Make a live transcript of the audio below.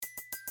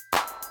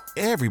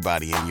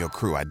Everybody in your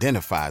crew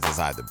identifies as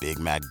either Big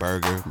Mac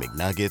Burger,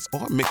 McNuggets,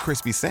 or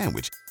McCrispy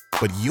Sandwich.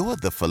 But you're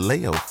the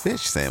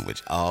Filet-O-Fish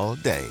Sandwich all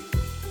day.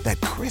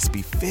 That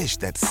crispy fish,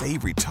 that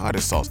savory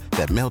tartar sauce,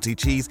 that melty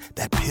cheese,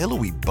 that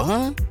pillowy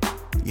bun.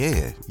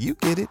 Yeah, you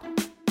get it.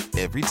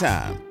 Every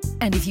time.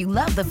 And if you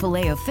love the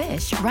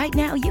Filet-O-Fish, right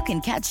now you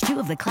can catch 2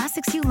 of the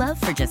classics you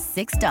love for just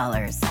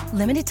 $6.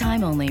 Limited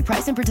time only.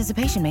 Price and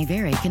participation may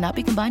vary. Cannot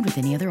be combined with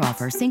any other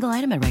offer. Single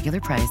item at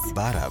regular price.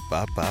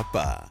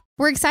 Ba-da-ba-ba-ba.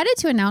 We're excited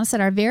to announce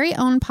that our very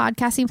own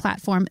podcasting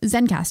platform,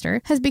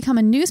 Zencastr, has become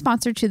a new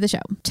sponsor to the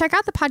show. Check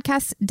out the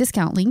podcast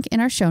discount link in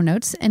our show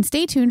notes and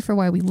stay tuned for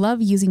why we love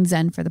using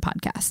Zen for the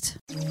podcast.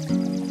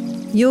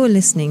 You're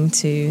listening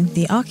to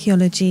the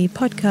Archaeology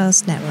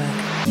Podcast Network.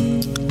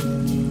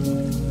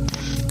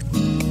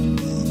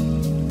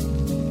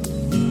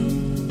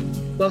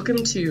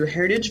 Welcome to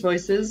Heritage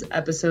Voices,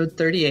 episode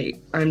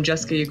 38. I'm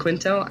Jessica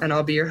Yaquinto, and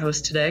I'll be your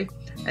host today.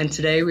 And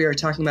today we are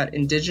talking about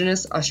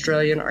Indigenous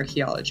Australian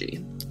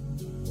archaeology.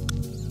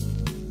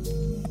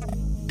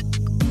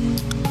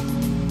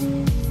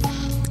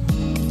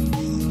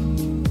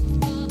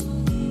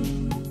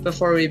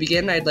 Before we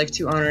begin, I'd like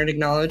to honor and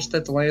acknowledge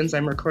that the lands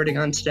I'm recording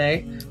on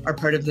today are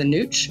part of the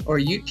Nooch, or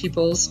Ute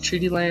peoples,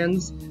 treaty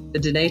lands, the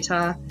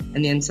Dinétah,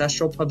 and the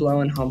ancestral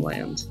Puebloan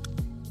homeland.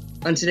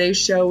 On today's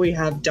show, we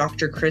have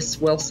Dr. Chris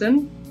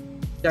Wilson.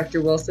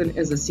 Dr. Wilson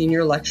is a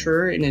senior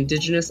lecturer in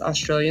Indigenous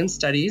Australian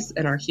Studies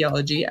and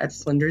Archaeology at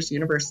Flinders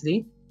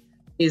University.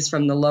 He's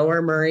from the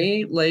Lower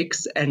Murray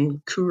Lakes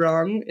and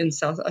Coorong in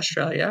South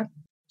Australia.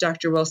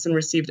 Dr. Wilson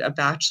received a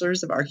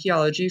Bachelor's of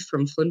Archaeology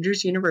from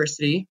Flinders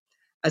University,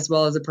 as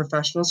well as a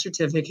professional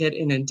certificate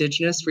in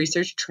Indigenous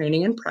Research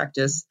Training and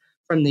Practice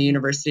from the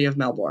University of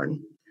Melbourne.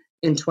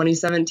 In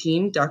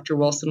 2017, Dr.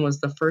 Wilson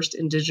was the first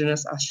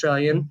Indigenous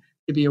Australian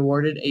to be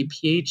awarded a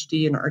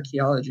PhD in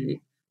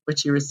archaeology,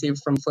 which he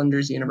received from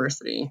Flinders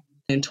University.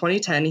 In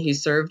 2010, he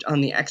served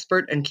on the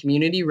Expert and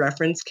Community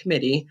Reference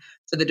Committee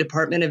for the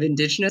Department of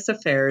Indigenous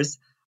Affairs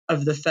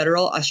of the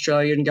Federal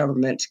Australian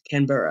Government,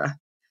 Canberra,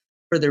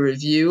 for the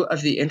review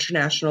of the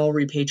International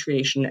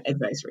Repatriation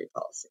Advisory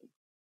Policy.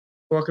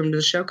 Welcome to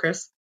the show,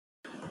 Chris.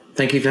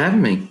 Thank you for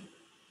having me.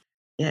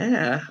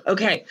 Yeah.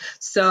 Okay.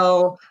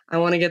 So I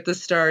want to get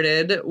this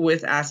started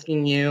with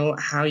asking you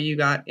how you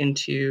got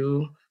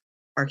into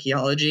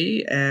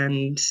archaeology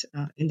and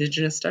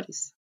Indigenous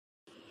studies.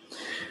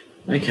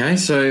 Okay.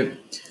 So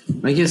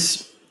I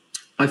guess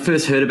I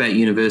first heard about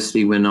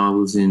university when I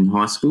was in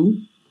high school,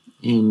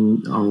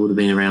 and I would have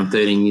been around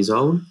 13 years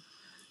old.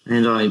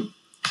 And I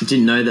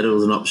didn't know that it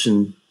was an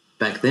option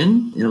back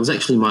then. And it was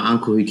actually my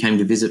uncle who came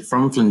to visit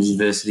from Flinders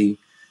University.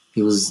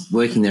 He was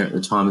working there at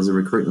the time as a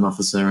recruitment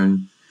officer,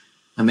 and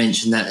I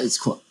mentioned that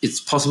it's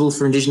possible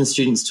for Indigenous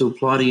students to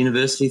apply to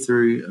university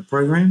through a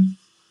program.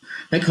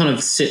 That kind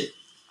of set,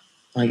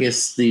 I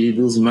guess, the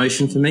wheels in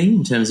motion for me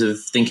in terms of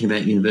thinking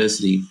about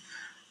university.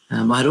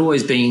 I'd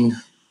always been,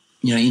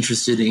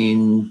 interested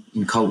in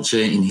culture,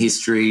 in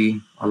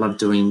history. I loved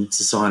doing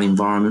society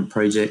environment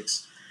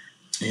projects,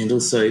 and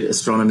also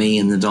astronomy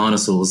and the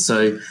dinosaurs.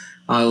 So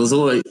I was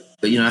always,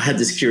 I had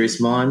this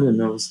curious mind,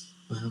 and I was,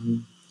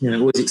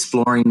 always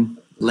exploring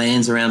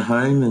lands around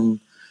home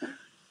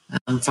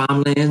and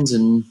farmlands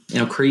and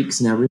our creeks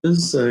and our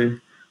rivers. So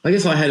I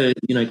guess I had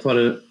quite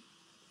a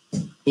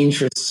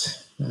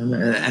interest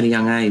at a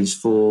young age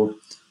for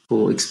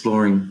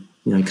exploring,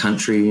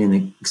 country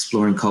and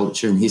exploring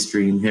culture and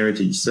history and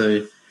heritage.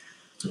 So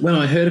when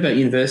I heard about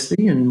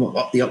university and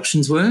what the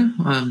options were,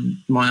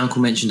 my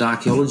uncle mentioned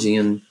archaeology,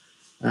 and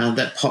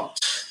that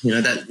popped,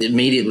 that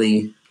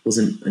immediately was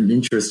an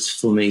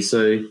interest for me.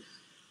 So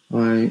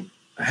I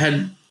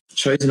had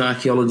chosen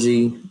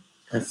archaeology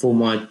for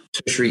my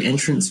tertiary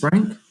entrance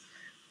rank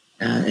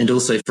and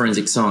also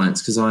forensic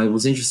science, because I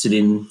was interested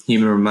in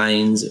human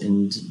remains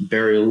and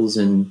burials,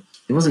 and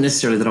it wasn't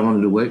necessarily that I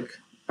wanted to work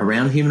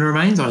around human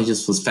remains. I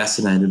just was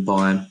fascinated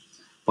by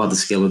the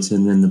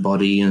skeleton and the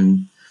body,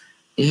 and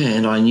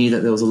I knew that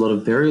there was a lot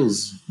of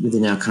burials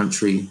within our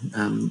country,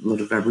 a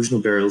lot of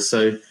Aboriginal burials.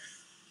 So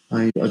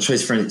I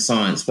chose forensic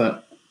science,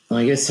 but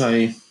I guess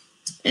I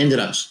ended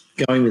up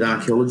going with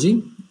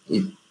archaeology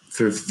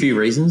for a few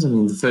reasons. I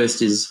mean, the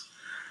first is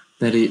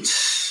that it,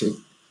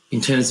 in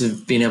terms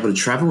of being able to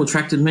travel,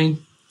 attracted me.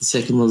 The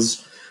second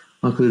was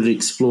I could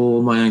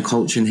explore my own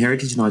culture and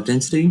heritage and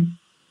identity.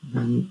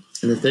 And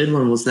the third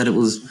one was that it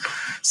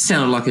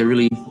sounded like a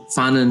really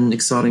fun and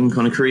exciting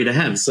kind of career to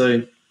have.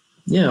 So,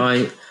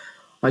 I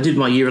did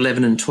my year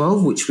 11 and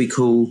 12, which we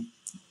call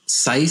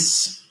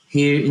SACE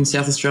here in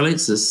South Australia.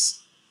 It's the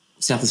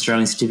South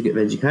Australian Certificate of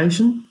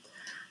Education.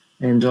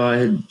 And I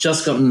had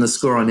just gotten the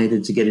score I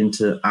needed to get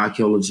into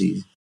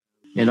archaeology.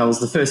 And I was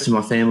the first in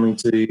my family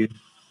to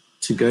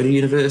go to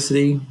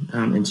university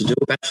and to do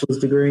a bachelor's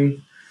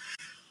degree.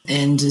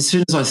 And as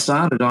soon as I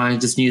started, I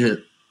just knew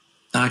that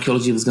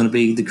archaeology was going to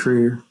be the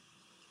career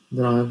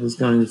that I was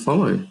going to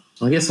follow.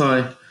 I guess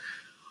I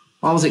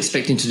was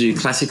expecting to do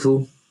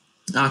classical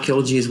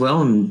archaeology as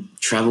well and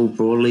travel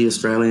broadly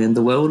Australia and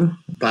the world.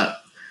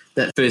 But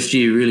that first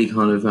year really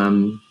kind of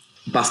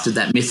busted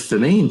that myth for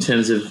me in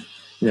terms of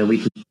we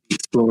could be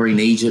exploring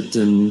Egypt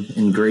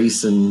and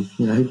Greece and,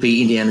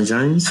 be Indiana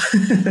Jones.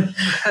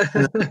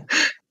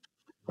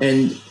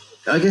 And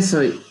I guess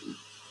there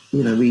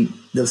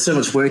was so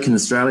much work in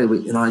Australia,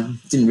 and I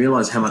didn't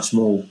realise how much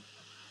more,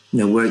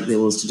 work there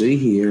was to do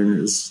here, and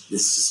it was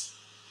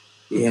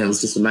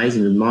just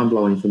amazing and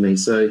mind-blowing for me.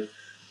 So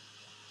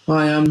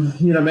I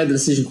made the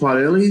decision quite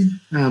early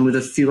with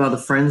a few other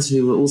friends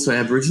who were also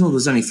Aboriginal.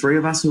 There's only 3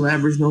 of us who were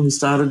Aboriginal who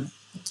started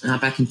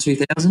back in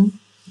 2000,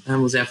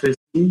 was our first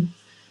year.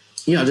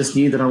 Yeah, I just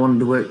knew that I wanted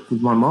to work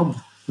with my mob,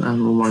 or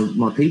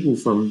my people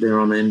from there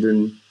on end,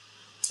 and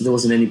there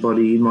wasn't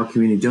anybody in my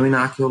community doing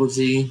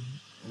archaeology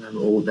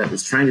or that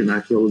was trained in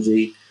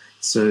archaeology.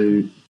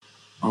 So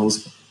I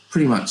was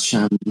pretty much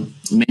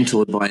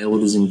mentored by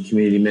elders and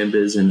community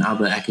members and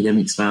other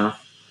academic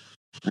staff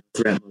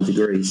throughout my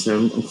degree. So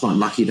I'm quite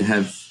lucky to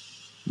have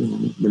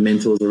the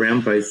mentors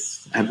around,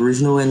 both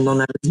Aboriginal and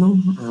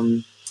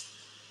non-Aboriginal.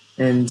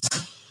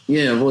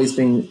 I've always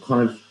been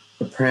kind of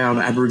a proud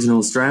Aboriginal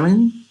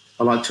Australian.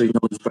 I like to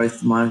acknowledge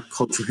both my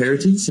cultural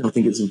heritage, and I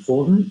think it's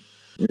important.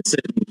 And it's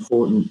certainly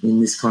important in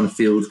this kind of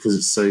field because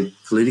it's so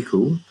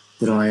political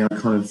that I'm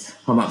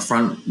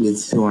upfront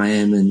with who I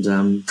am and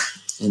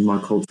my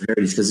cultural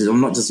heritage, because I'm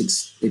not just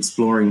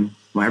exploring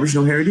my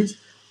Aboriginal heritage,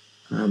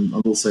 I'm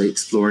also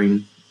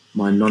exploring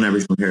my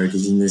non-Aboriginal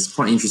heritage, and there's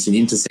quite interesting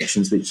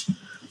intersections which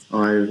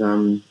I've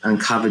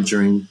uncovered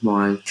during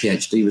my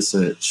PhD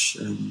research,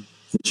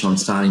 which I'm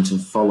starting to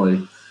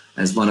follow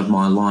as one of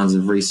my lines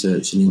of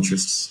research and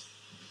interests.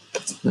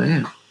 So,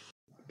 yeah.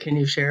 Can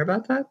you share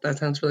about that? That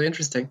sounds really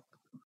interesting.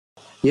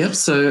 Yep.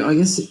 So I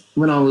guess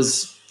when I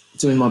was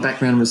doing my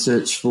background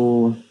research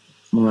for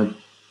my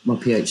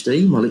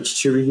PhD, my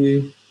literature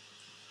review,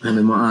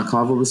 and my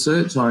archival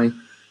research, I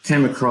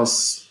came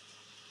across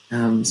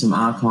some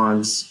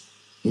archives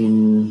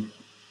and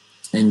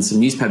some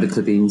newspaper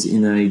clippings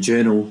in a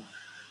journal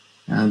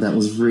that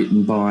was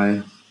written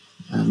by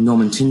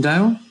Norman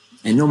Tyndale.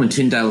 And Norman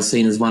Tyndale is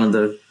seen as one of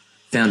the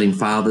founding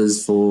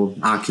fathers for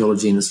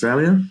archaeology in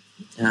Australia.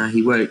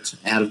 He worked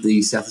out of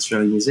the South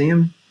Australian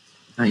Museum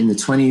in the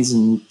 20s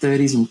and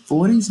 30s and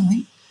 40s, I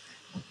think.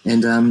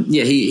 And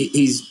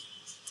he's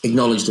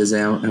acknowledged as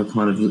our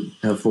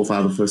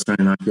forefather for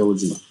Australian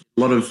archaeology.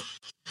 A lot of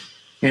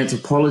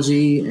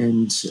anthropology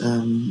and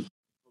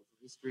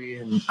history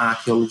and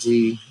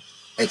archaeology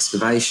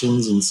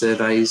excavations and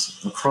surveys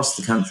across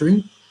the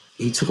country.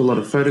 He took a lot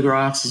of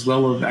photographs as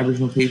well of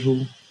Aboriginal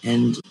people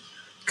and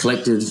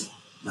collected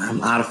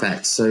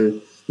artefacts. So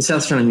the South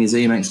Australian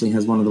Museum actually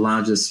has one of the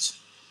largest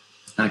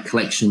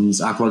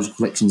archaeological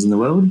collections in the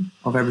world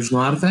of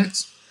Aboriginal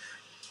artefacts.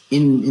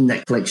 In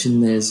that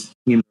collection, there's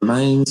human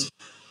remains,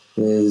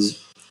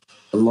 there's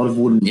a lot of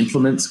wooden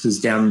implements, because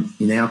down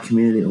in our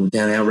community or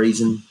down our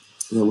region,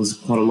 there was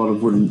quite a lot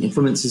of wooden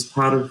implements as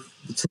part of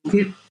the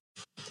toolkit.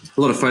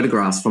 A lot of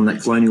photographs from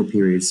that colonial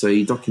period. So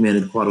he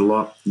documented quite a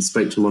lot. He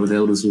spoke to a lot of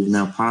elders who have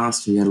now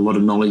passed, who had a lot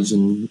of knowledge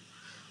and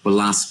were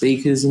last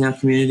speakers in our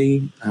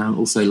community,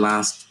 also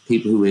last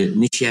people who were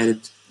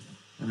initiated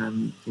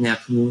in our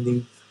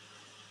community.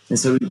 And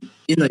so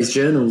in those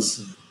journals,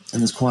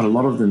 and there's quite a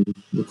lot of them,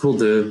 they're called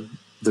the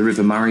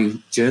River Murray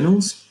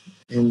journals.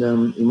 And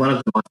in one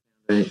of them, I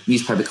found a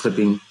newspaper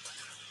clipping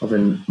of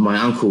my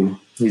uncle,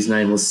 whose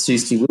name was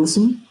Sousty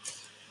Wilson.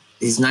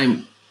 His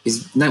name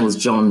was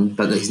John,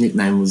 but his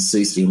nickname was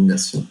Sousty, and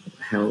that's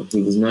how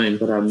he was known.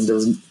 But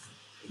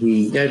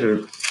he gave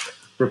a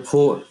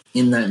report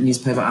in that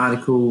newspaper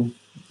article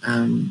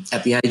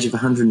at the age of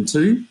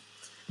 102,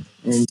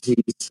 and he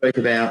spoke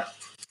about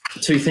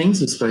 2 things.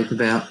 He spoke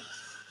about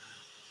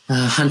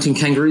hunting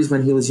kangaroos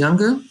when he was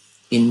younger.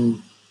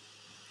 In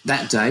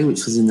that day,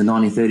 which was in the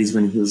 1930s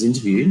when he was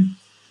interviewed,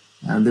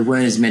 there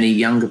weren't as many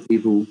younger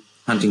people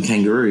hunting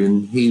kangaroo,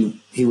 and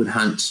he would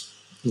hunt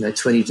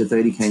 20 to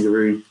 30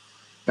 kangaroo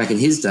back in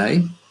his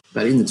day,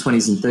 but in the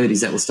 20s and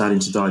 30s that was starting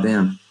to die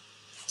down.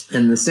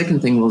 And the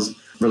second thing was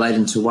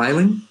relating to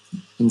whaling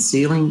and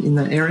sealing in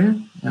that area,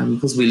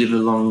 because we live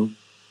along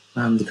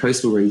the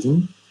coastal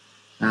region,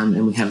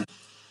 and we have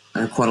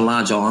quite a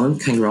large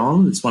island, Kangaroo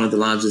Island. It's one of the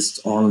largest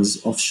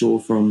islands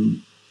offshore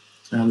from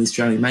the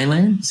Australian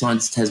mainland,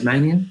 besides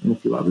Tasmania and a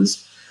few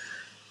others.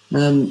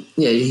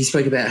 He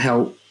spoke about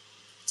how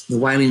the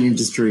whaling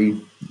industry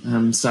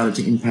started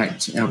to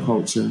impact our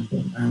culture.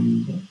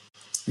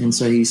 And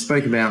so he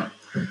spoke about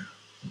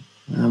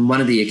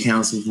one of the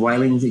accounts of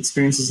whaling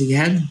experiences he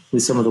had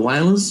with some of the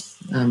whalers.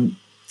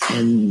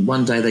 And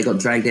one day they got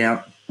dragged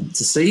out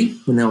to sea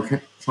when they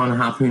were trying to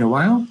harpoon a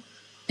whale,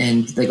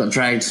 and they got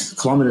dragged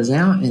kilometres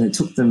out, and it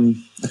took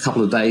them a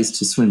couple of days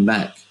to swim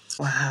back.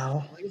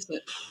 Wow.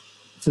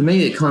 For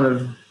me, I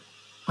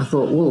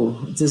thought, well,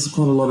 there's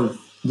quite a lot of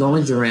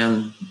knowledge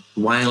around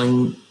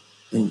whaling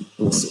and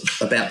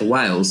about the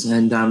whales,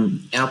 and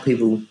our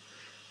people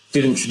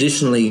didn't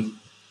traditionally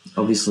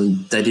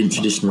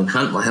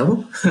hunt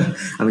whale.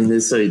 I mean, they're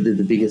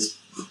the biggest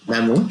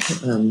mammal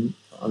on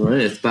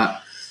Earth,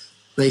 but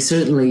they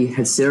certainly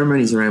had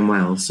ceremonies around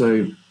whales.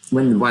 So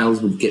when the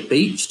whales would get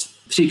beached,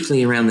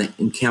 particularly around the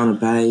Encounter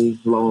Bay,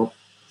 the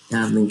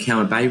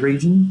Encounter Bay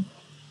region,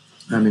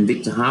 in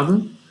Victor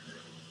Harbour.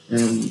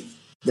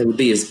 There would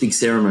be a big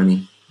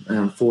ceremony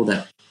for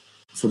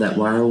that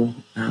whale,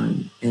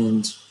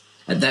 and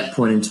at that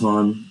point in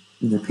time,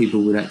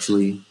 people would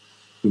actually,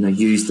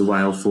 use the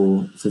whale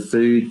for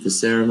food, for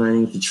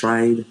ceremony, for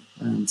trade,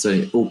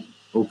 so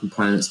all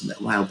components of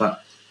that whale.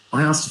 But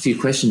I asked a few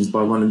questions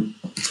to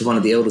one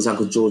of the elders,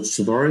 Uncle George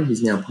Trevorrow,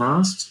 who's now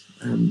passed,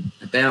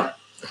 about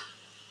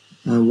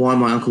why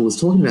my uncle was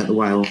talking about the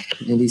whale,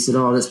 and he said,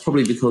 "Oh, that's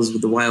probably because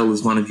the whale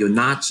was one of your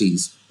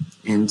Natchis,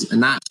 and a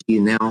Natchi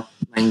in our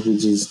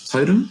language is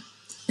totem."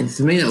 And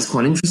for me, that was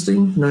quite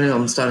interesting.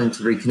 I'm starting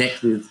to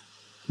reconnect with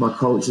my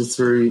culture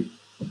through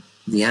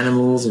the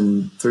animals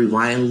and through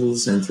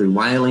whales and through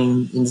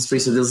whaling industry.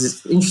 So there's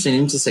this interesting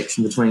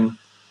intersection between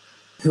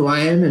who I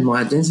am and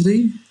my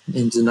identity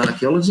and an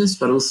archaeologist,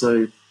 but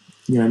also,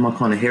 my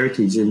kind of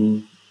heritage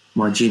and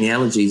my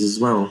genealogies as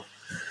well.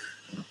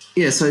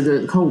 Yeah, so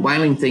the whole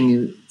whaling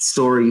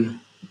story,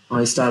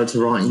 I started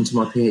to write into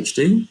my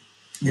PhD,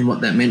 and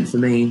what that meant for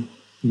me,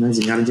 as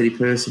a Ngarrindjeri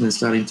person, and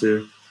starting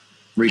to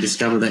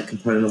rediscover that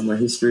component of my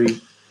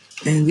history.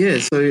 And yeah,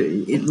 so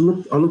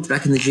I looked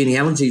back in the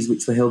genealogies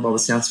which were held by the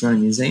South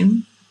Australian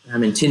Museum.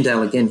 And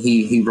Tyndale, again,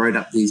 he wrote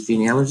up these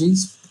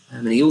genealogies,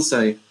 and he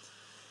also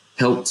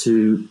helped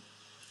to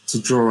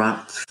draw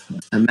up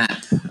a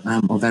map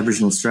of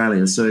Aboriginal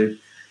Australia. So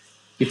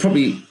you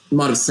probably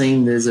might have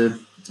seen there's a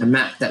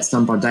map that's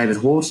done by David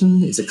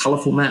Horton. It's a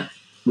colourful map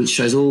which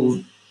shows all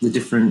the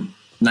different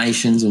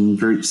nations and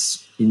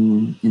groups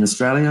in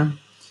Australia.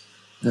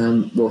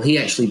 Well, he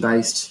actually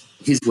based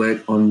his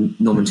work on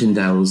Norman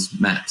Tyndale's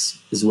maps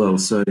as well.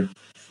 So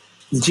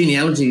the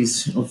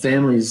genealogies of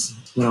families,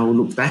 when I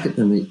looked back at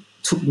them, it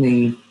took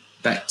me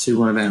back to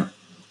one of our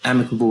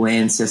amicable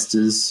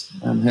ancestors.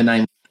 Her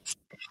name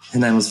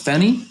was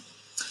Fanny,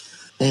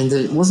 and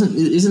there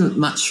isn't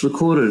much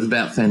recorded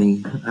about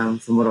Fanny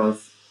from what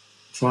I've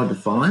tried to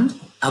find,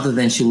 other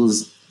than she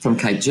was from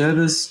Cape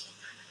Jervis,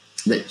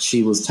 that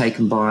she was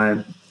taken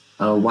by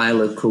a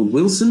whaler called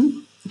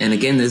Wilson. And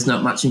again, there's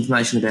not much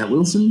information about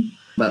Wilson,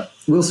 but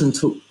Wilson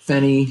took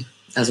Fanny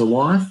as a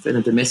wife and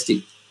a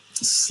domestic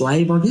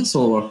slave, I guess,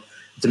 or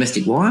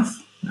domestic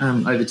wife,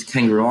 over to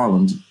Kangaroo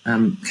Island.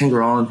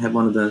 Kangaroo Island had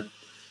one of the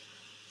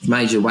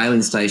major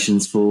whaling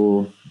stations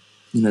for,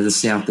 the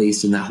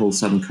southeast and that whole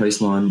southern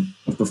coastline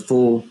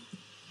before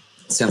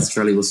South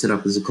Australia was set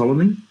up as a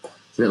colony.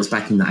 So that was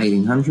back in the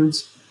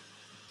 1800s.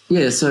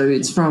 Yeah, so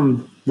it's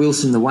from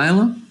Wilson the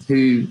whaler,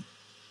 who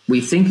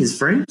we think is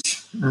French,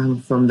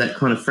 from that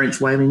kind of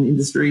French whaling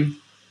industry.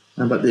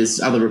 But there's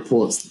other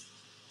reports,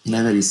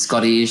 that he's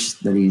Scottish,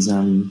 that he's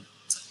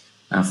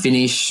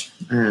Finnish,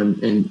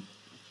 and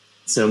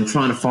so I'm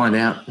trying to find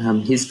out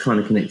his kind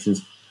of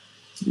connections.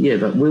 Yeah,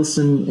 but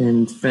Wilson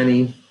and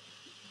Fanny,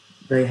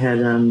 they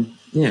had, I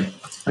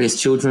guess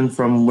children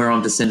from where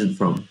I'm descended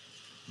from.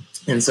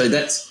 And so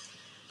that's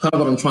kind of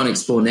what I'm trying to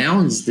explore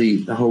now, is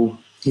the whole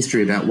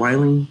history about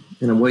whaling.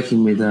 And I'm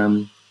working with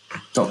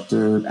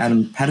Dr.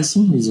 Adam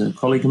Patterson, who's a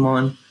colleague of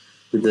mine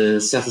with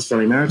the South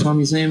Australian Maritime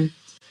Museum,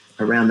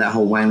 around that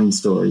whole whaling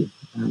story.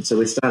 So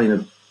we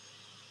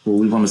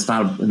want to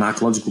start an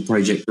archaeological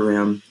project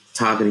around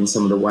targeting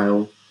some of the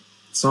whale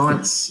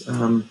sites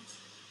and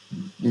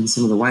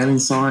some of the whaling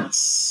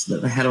sites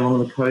that they had along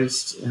the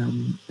coast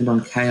and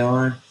on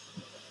KI.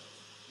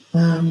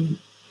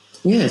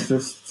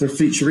 For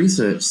future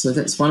research. So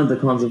that's one of the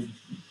kinds of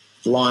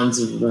lines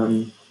of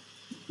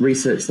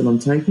research that I'm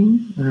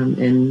taking,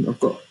 and I've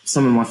got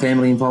some of my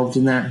family involved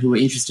in that who are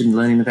interested in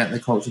learning about their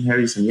culture and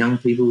heritage, some young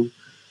people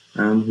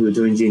who are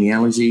doing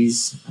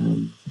genealogies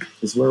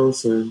as well.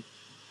 So,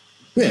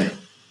 yeah,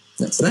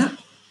 that's that.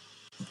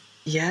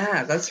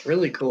 Yeah, that's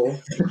really cool.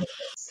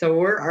 So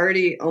we're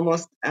already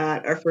almost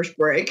at our first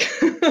break.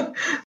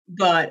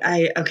 But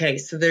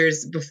so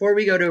before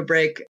we go to a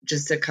break,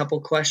 just a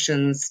couple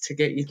questions to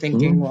get you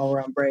thinking while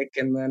we're on break,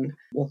 and then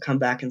we'll come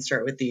back and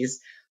start with these.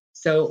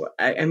 So,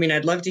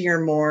 I'd love to hear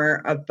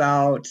more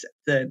about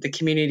the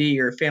community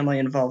or family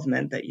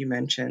involvement that you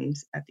mentioned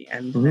at the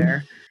end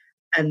there.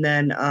 And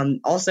then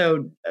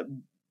also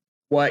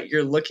what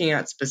you're looking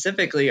at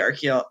specifically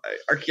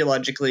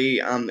archaeologically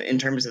in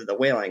terms of the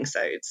whaling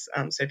sites.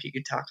 So if you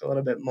could talk a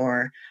little bit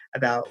more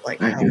about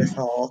how this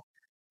all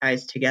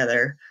ties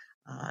together,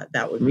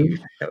 that would be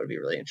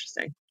really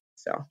interesting.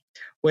 So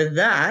with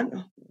that,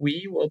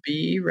 we will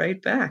be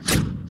right back.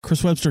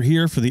 Chris Webster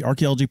here for the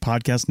Archaeology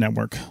Podcast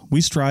Network.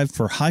 We strive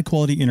for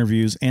high-quality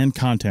interviews and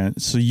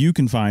content so you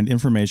can find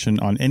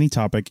information on any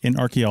topic in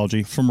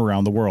archaeology from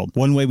around the world.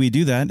 One way we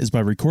do that is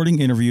by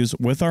recording interviews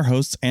with our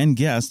hosts and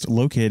guests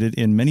located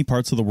in many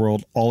parts of the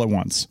world all at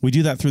once. We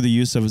do that through the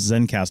use of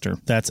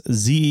Zencastr. That's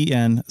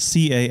Zencastr.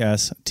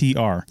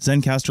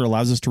 Zencastr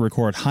allows us to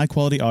record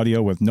high-quality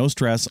audio with no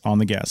stress on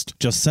the guest.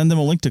 Just send them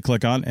a link to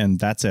click on, and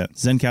that's it.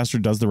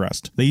 Zencastr does the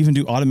rest. They even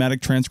do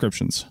automatic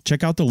transcriptions.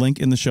 Check out the link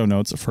in the show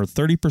notes for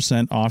 30%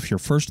 off your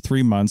first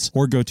 3 months,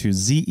 or go to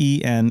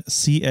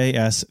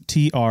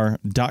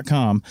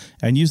zencastr.com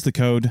and use the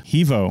code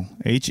HEVO,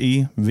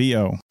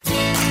 HEVO.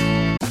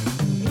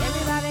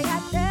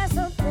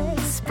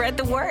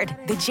 spread the word.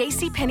 The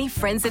JCPenney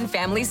Friends and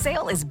Family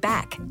Sale is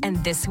back.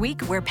 And this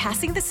week, we're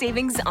passing the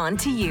savings on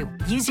to you.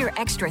 Use your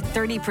extra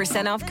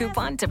 30% off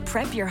coupon to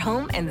prep your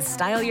home and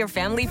style your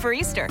family for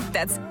Easter.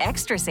 That's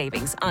extra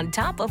savings on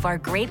top of our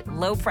great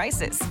low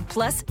prices.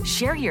 Plus,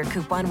 share your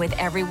coupon with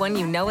everyone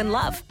you know and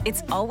love.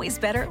 It's always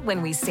better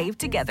when we save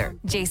together.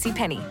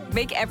 JCPenney.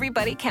 Make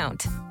everybody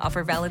count.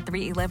 Offer valid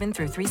 3/11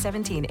 through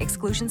 3/17.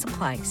 Exclusions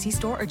apply. See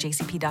store or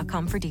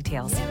jcp.com for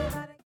details.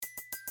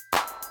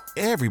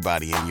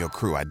 Everybody in your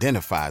crew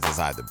identifies as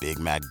either Big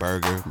Mac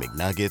Burger,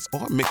 McNuggets,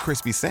 or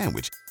McCrispy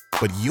Sandwich.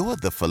 But you're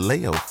the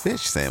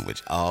Filet-O-Fish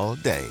Sandwich all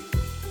day.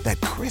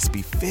 That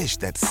crispy fish,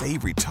 that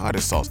savory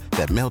tartar sauce,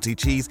 that melty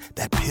cheese,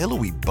 that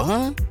pillowy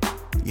bun.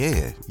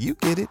 Yeah, you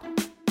get it.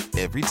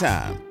 Every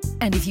time.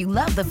 And if you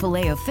love the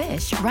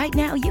Filet-O-Fish, right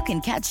now you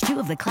can catch 2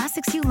 of the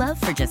classics you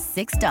love for just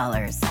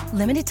 $6.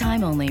 Limited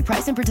time only.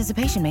 Price and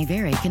participation may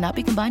vary. Cannot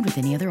be combined with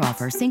any other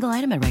offer. Single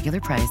item at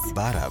regular price.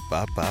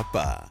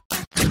 Ba-da-ba-ba-ba.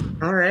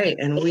 All right,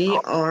 and we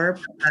are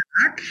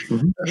back.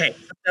 Okay,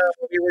 so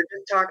we were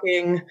just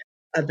talking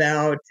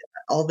about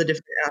all the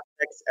different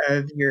aspects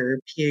of your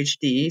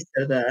PhD,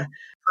 so the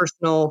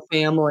personal,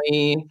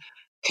 family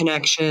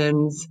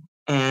connections,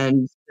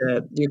 and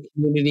your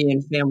community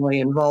and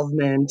family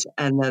involvement,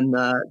 and then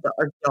the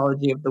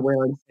archaeology of the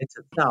whaling sites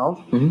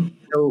itself.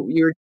 So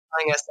you were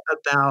telling us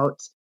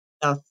about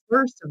the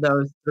first of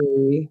those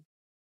 3,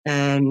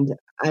 and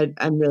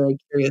I'm really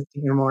curious to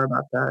hear more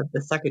about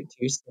the second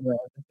 2, so the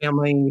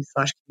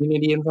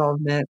family/community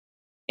involvement,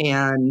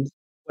 and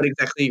what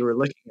exactly you were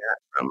looking at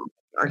from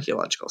an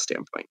archaeological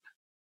standpoint.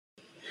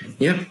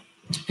 Yep.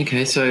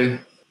 Okay, so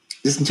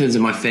just in terms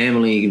of my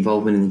family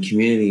involvement in the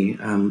community,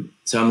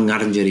 so I'm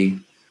Ngarrindjeri.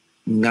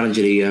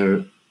 Ngarrindjeri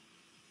are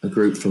a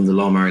group from the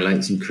Lower Murray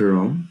Lakes in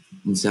Coorong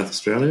in South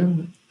Australia,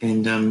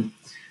 and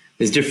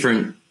there's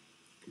different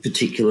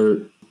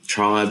particular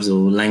tribes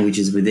or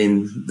languages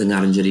within the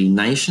Ngarrindjeri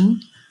nation.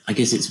 I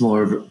guess it's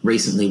more of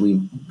recently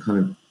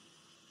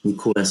we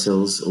call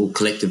ourselves all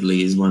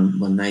collectively as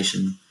one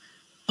nation.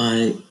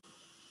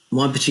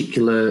 My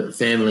particular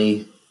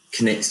family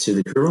connects to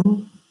the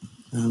Coorong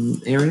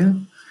area,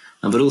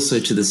 but also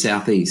to the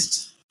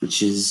southeast,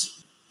 which is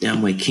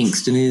down where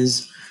Kingston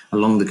is,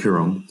 along the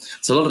Coorong.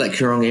 So a lot of that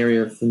Coorong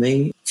area for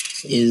me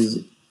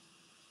is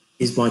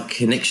my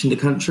connection to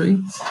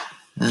country.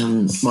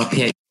 My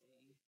PhD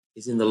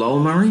is in the Lower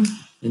Murray,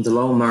 and the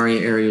Lower Murray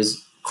area is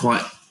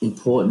quite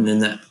important in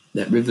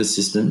that river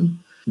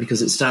system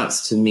because it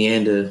starts to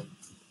meander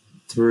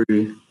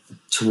through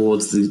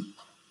towards the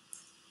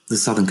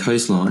southern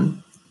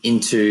coastline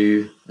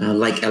into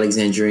Lake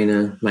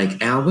Alexandrina,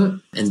 Lake Albert,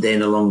 and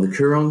then along the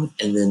Coorong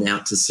and then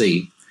out to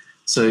sea.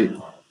 So,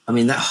 I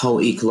mean, that whole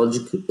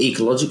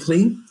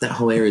ecologically, that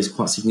whole area is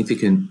quite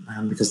significant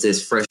because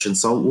there's fresh and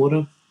salt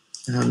water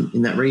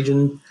in that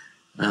region.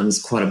 It's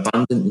quite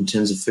abundant in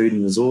terms of food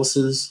and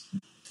resources.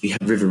 You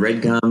have river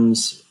red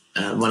gums.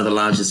 One of the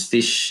largest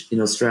fish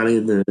in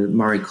Australia, the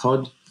Murray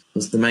cod,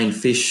 was the main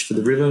fish for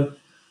the river.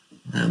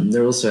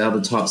 There are also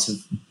other types of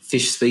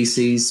fish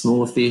species,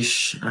 smaller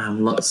fish,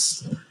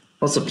 lots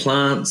of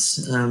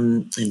plants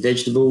and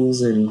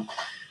vegetables, and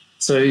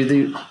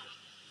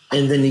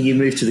and then you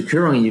move to the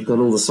Coorong and you've got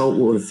all the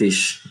saltwater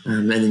fish,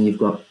 and then you've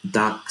got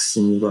ducks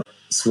and you've got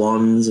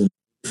swans and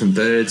different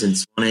birds and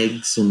swan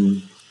eggs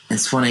and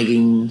swan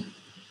egging,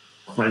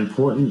 quite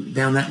important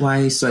down that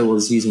way. So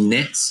was using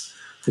nets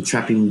for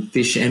trapping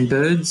fish and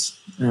birds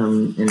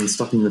and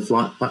stopping the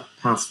flight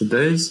paths for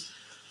birds.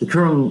 The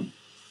Coorong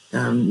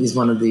is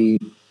one of the.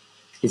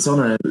 It's on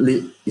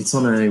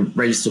a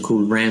register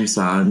called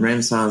Ramsar, and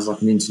Ramsar is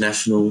like an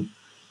international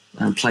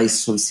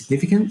place of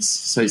significance.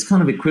 So it's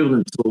kind of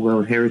equivalent to a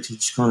World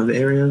Heritage kind of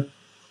area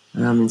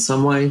in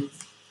some way.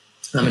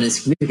 And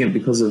it's significant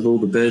because of all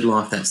the bird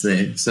life that's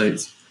there. So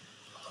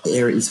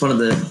it's one of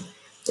the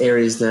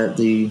areas that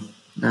the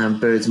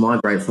birds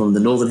migrate from the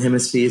northern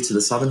hemisphere to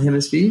the southern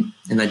hemisphere,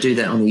 and they do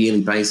that on a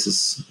yearly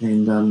basis.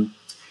 And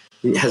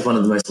it has one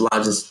of the most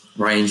largest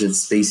range of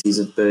species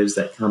of birds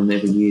that come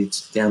every year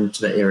down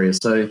to that area.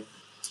 So,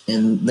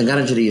 and the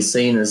Ngarrindjeri is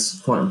seen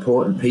as quite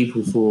important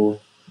people for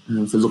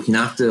looking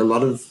after a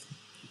lot of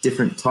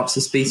different types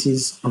of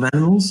species of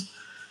animals,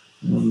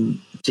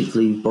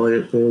 particularly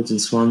boyart birds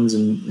and swans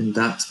and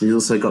ducks. We've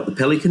also got the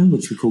pelican,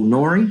 which we call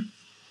Nori.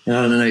 And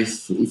I don't know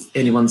if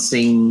anyone's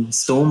seen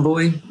Storm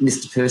Boy.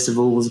 Mr.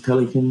 Percival was a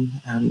pelican.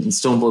 And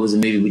Storm Boy was a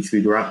movie which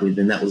we grew up with,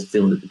 and that was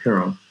filmed at the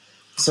Coorong.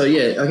 So,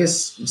 yeah, I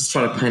guess just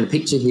trying to paint a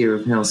picture here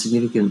of how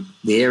significant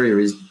the area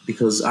is,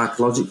 because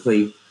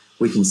archaeologically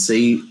we can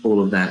see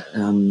all of that.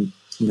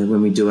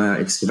 When we do our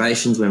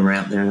excavations, when we're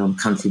out there on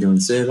country doing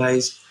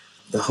surveys,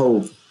 the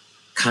whole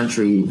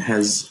country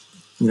has,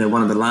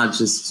 one of the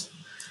largest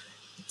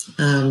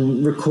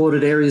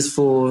recorded areas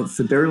for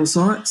burial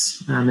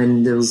sites.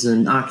 And there was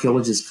an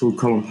archaeologist called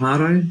Colin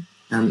Pardo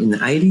in the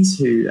 80s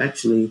who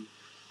actually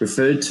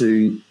referred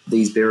to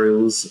these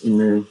burials in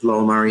the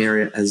Lower Murray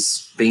area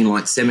as being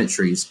like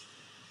cemeteries.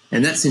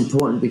 And that's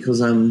important because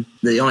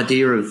the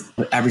idea of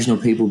Aboriginal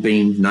people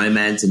being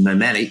nomads and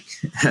nomadic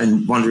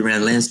and wandering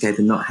around the landscape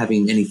and not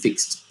having any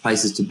fixed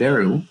places to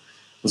burial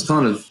was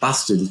kind of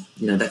busted.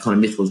 That kind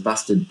of myth was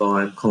busted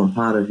by Colin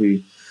Parter,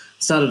 who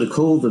started to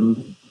call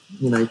them,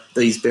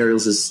 these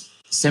burials as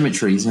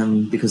cemeteries,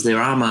 because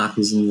there are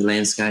markers in the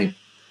landscape.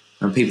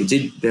 People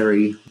did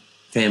bury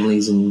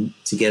families and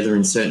together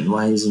in certain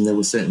ways, and there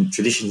were certain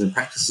traditions and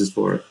practices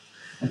for it.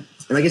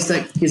 And I guess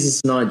that gives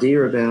us an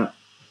idea about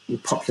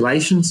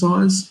population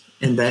size,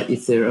 and that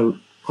if there are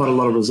quite a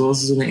lot of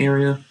resources in the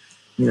area,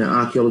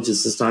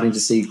 archaeologists are starting to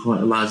see quite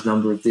a large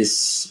number of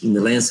this in the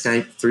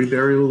landscape through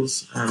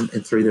burials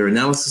and through their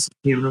analysis of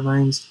human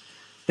remains,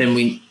 then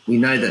we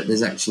know that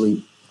there's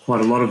actually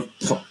quite a lot of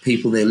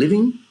people there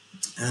living,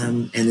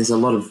 and there's a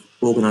lot of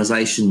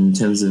organisation in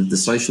terms of the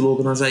social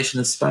organisation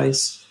of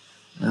space,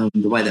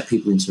 the way that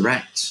people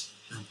interact,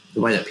 the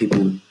way that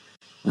people,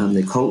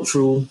 their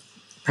cultural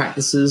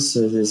practices.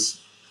 So there's,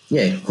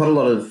 quite a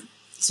lot of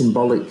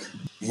symbolic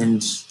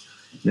and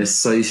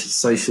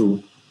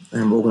social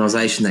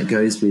organisation that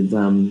goes with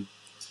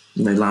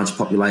large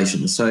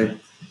populations. So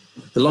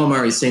the Lower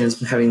Murray is seen as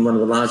having one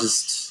of the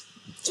largest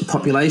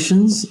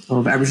populations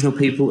of Aboriginal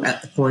people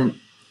at the point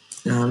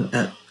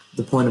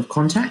of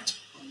contact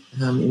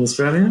in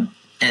Australia.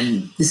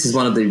 And this is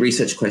one of the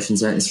research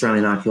questions that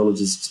Australian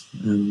archaeologists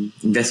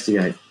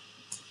investigate.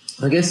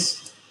 I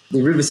guess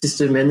the river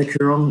system and the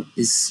Coorong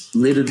is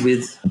littered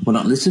with, well,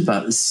 not littered,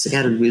 but it's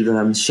scattered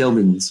with shell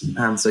bins.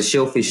 So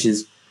shellfish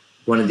is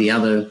one of the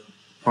other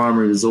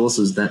primary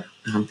resources that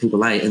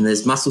people ate. And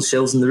there's mussel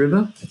shells in the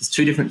river. There's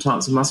two different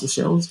types of mussel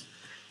shells.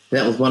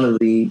 That was one of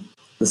the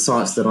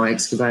sites that I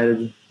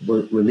excavated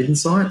were midden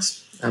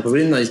sites. But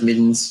within those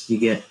middens, you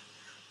get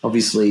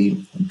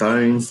obviously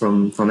bone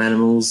from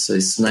animals, so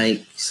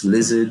snakes,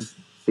 lizard,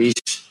 fish,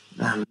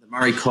 the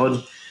Murray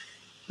cod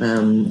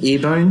ear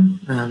bone,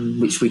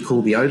 which we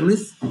call the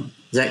otolith,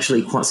 is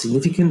actually quite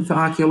significant for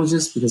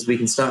archaeologists because we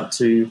can start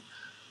to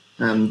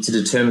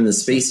determine the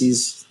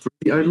species through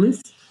the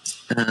otolith.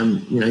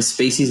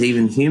 Species,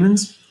 even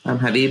humans,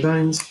 have ear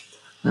bones,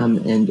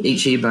 and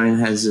each ear bone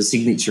has a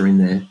signature in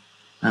there.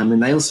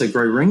 And they also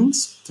grow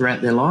rings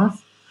throughout their life.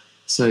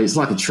 So it's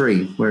like a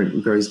tree where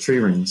it grows tree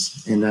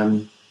rings.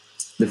 And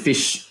the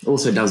fish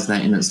also does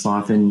that in its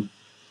life. And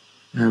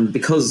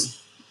because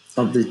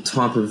of the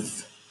type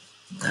of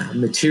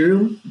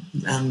material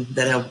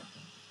that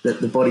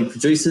the body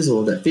produces,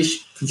 or that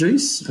fish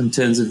produce, in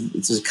terms of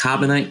it's a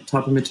carbonate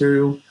type of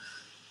material,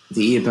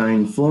 the ear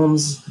bone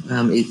forms,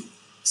 it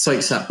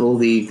soaks up all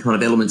the kind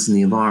of elements in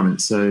the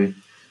environment. So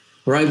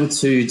we're able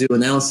to do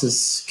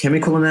analysis,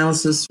 chemical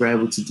analysis. We're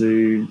able to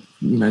do,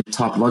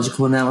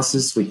 typological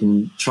analysis. We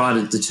can try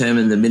to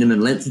determine the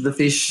minimum length of the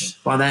fish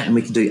by that, and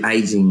we can do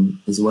aging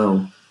as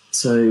well.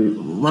 So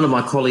one of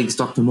my colleagues,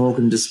 Dr.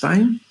 Morgan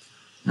Despain,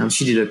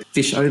 she did a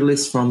fish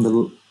otolith from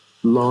the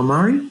Lower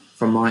Murray,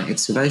 from my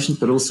excavations,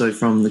 but also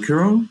from the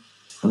Coorong,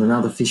 and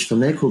another fish from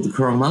there called the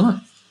Coorong mullet,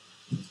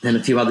 and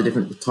a few other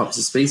different types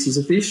of species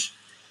of fish.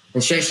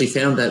 And she actually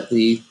found that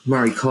the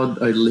Murray cod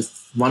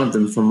otolith, one of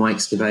them from my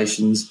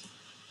excavations,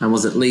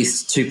 was at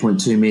least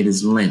 2.2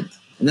 metres in length.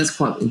 And that's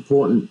quite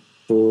important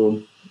for,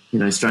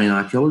 Australian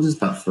archaeologists,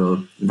 but for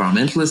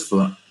environmentalists,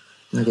 for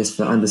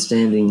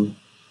understanding,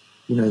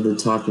 the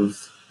type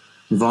of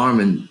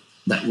environment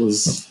that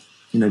was,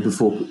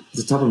 before,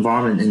 the type of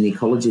environment and the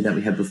ecology that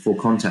we had before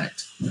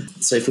contact.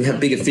 So if we have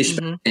bigger fish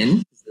back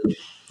then,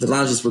 the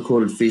largest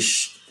recorded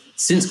fish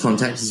since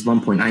contact is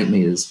 1.8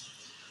 metres.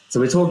 So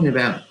we're talking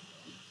about,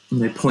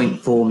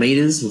 0.4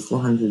 metres or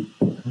 400,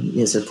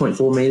 so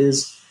 0.4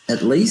 metres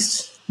at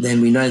least.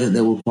 Then we know that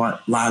there were quite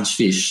large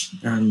fish.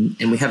 And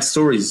we have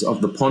stories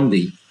of the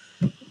Pondi,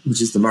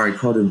 which is the Murray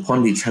cod, and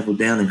Pondi travelled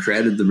down and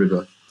created the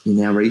river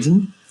in our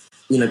region.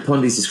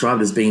 Pondi is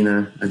described as being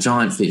a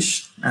giant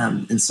fish.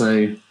 And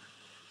so,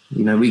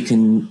 we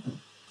can,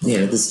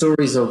 the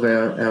stories of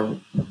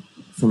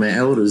from our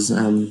elders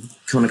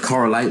kind of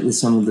correlate with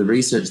some of the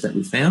research that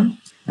we found.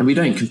 And we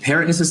don't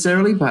compare it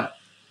necessarily, but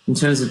in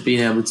terms of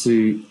being able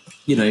to,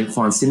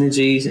 find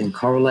synergies and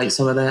correlate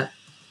some of that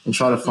and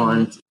try to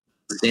find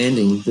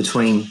understanding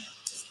between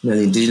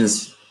the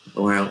Indigenous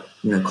or our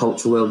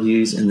cultural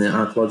worldviews and the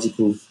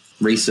archaeological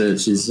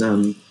research is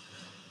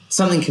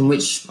something in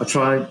which I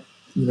try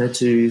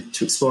to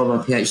explore my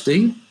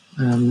PhD,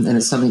 and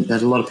it's something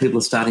that a lot of people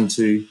are starting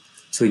to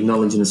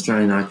acknowledge in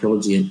Australian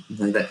archaeology.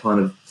 And that kind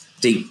of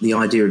the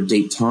idea of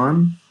deep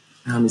time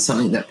is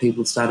something that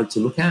people started to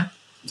look at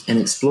and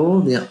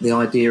explore. The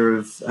idea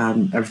of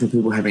Aboriginal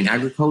people having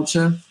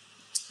agriculture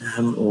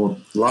or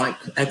like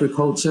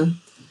agriculture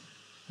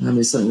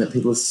is something that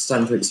people are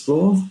starting to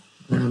explore.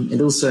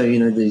 And also,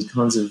 the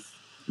kinds of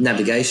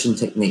navigation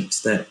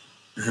techniques that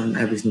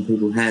Aboriginal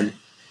people had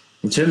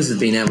in terms of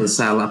being able to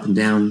sail up and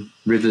down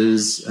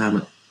rivers,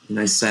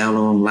 sail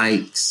along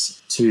lakes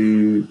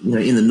to,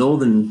 in the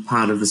northern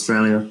part of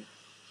Australia,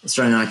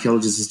 Australian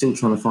archaeologists are still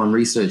trying to find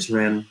research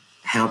around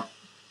how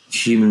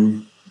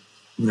human,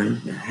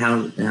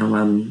 how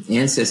our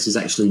ancestors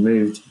actually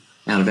moved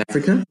out of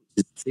Africa,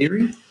 which is a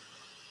theory.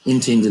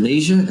 into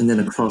Indonesia and then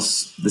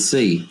across the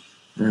sea.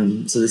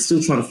 So they're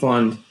still trying to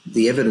find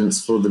the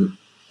evidence for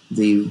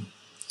the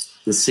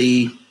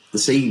sea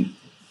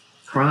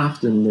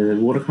craft and the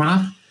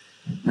watercraft,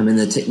 and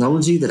the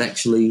technology that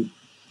actually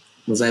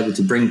was able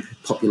to bring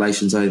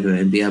populations over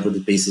and be able to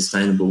be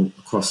sustainable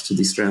across to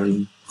the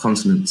Australian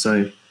continent.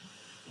 So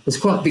there's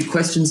quite big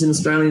questions in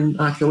Australian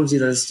archaeology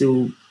that are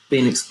still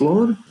being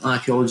explored.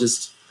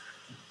 Archaeologists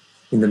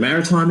in the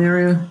maritime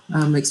area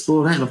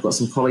explore that, and I've got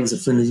some colleagues at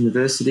Flinders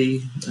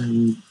University,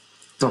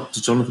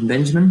 Dr. Jonathan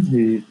Benjamin,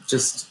 who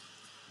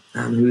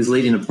is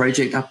leading a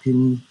project up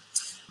in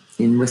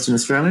Western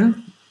Australia,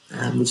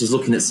 which is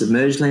looking at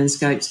submerged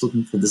landscapes,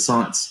 looking for the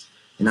sites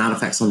and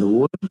artefacts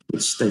underwater,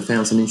 which they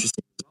found some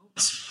interesting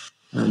results.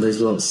 Those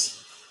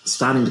results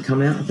starting to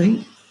come out, I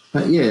think.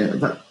 But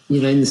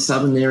in the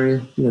southern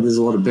area, there's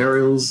a lot of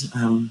burials.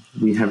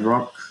 We have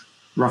rock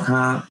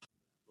art,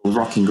 or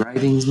rock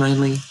engravings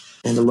mainly,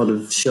 and a lot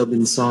of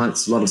shelving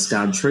sites, a lot of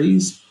scarred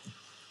trees,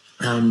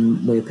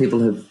 where people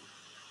have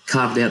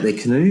carved out their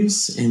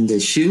canoes and their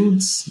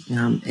shields,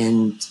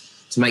 and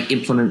to make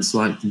implements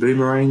like the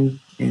boomerang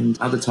and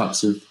other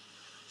types of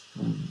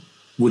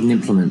wooden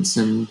implements.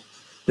 And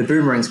the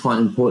boomerang is quite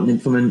an important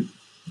implement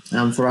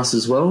for us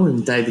as well.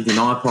 And David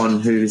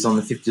Yanaipon, who's on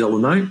the $50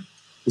 note,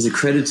 is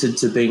accredited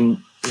to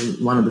being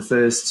one of the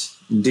first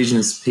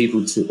Indigenous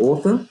people to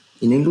author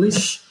in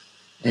English,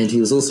 and he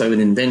was also an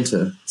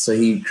inventor. So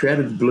he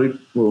created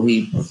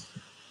he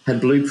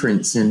had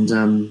blueprints and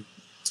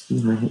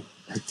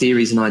had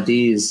theories and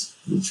ideas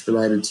which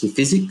related to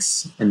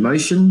physics and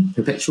motion,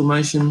 perpetual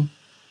motion,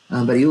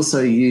 but he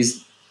also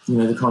used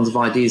the kinds of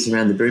ideas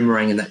around the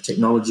boomerang and that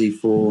technology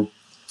for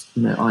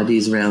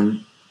ideas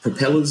around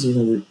propellers,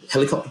 the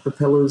helicopter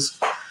propellers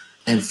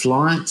and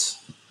flight,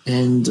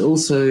 and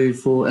also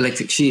for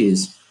electric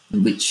shears,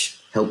 which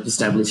helped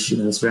establish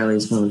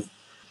Australia's kind of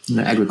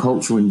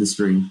agricultural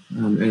industry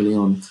early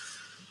on.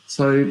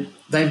 So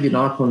David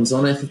Yanaipon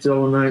on our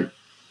 $50 note,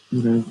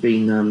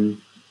 being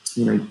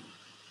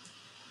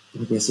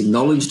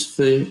acknowledged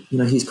for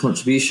his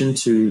contribution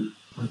to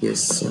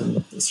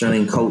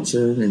Australian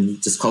culture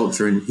and just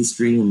culture and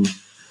history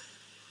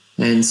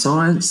and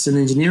science and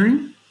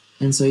engineering.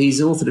 And so he's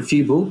authored a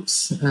few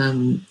books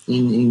in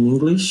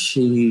English.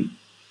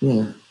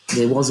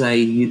 There was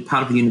a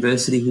part of the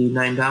university he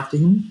named after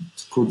him.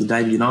 It's called the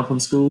David Yanaipon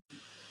School.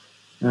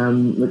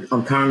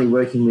 I'm currently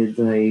working with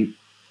a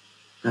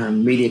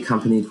media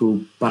company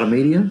called Butter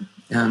Media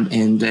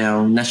and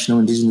our National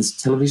Indigenous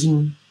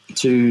Television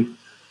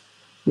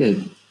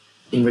in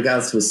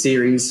regards to a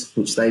series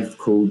which they've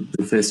called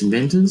The First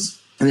Inventors.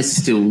 And this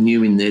is still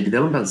new in their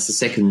development, but it's the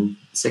second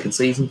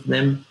season for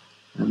them.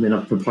 And then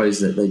I've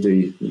proposed that they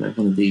do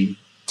one of the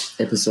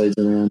episodes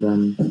around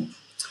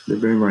the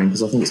boomerang,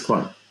 because I think it's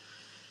quite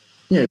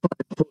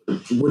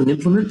important wooden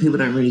implement. People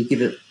don't really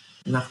give it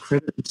enough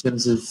credit in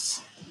terms of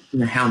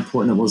how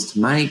important it was to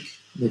make,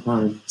 the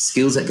kind of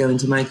skills that go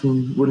into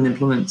making wooden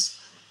implements,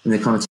 and the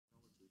kind of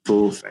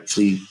for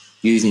actually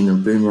using a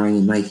boomerang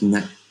and making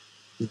that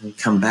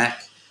come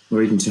back,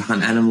 or even to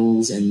hunt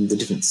animals, and the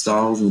different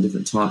styles and the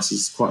different types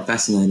is quite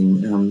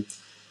fascinating,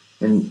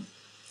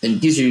 and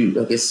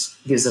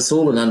gives us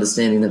all an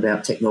understanding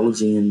about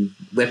technology and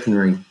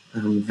weaponry,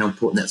 how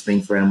important that's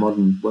been for our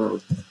modern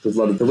world. Because a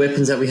lot of the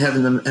weapons that we have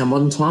in our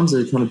modern times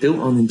are kind of built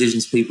on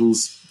Indigenous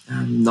people's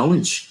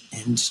knowledge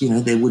and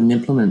their wooden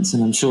implements,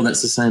 and I'm sure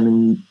that's the same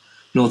in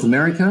North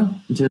America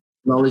in terms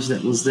of knowledge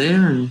that was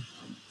there. And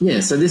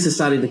so this is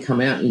starting to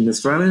come out in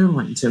Australia,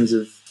 like in terms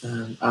of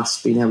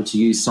us being able to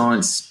use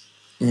science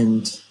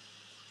and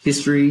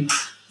history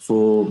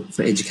for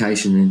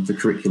education and for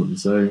curriculum.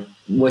 So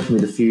working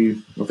with a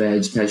few of our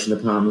education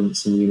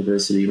departments in the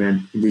university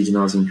around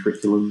indigenising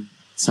curriculum,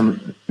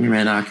 some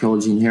around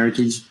archaeology and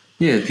heritage.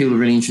 People are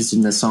really interested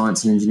in the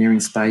science and engineering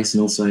space,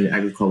 and also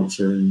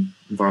agriculture and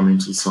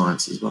environmental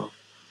science as well.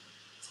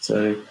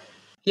 So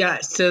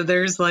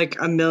there's like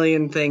a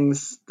million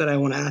things that I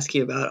want to ask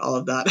you about all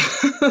of that.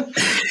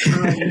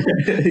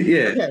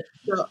 Okay,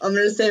 so I'm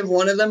going to save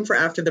one of them for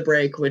after the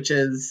break, which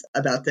is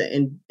about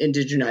the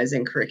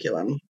indigenizing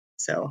curriculum.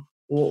 So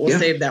we'll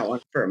save that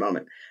one for a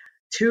moment.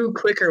 Two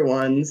quicker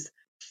ones.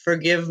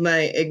 Forgive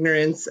my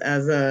ignorance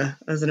as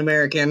an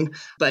American,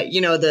 but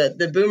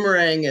the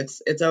boomerang,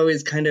 it's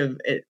always kind of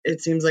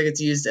it seems like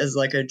it's used as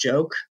like a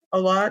joke a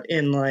lot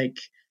in like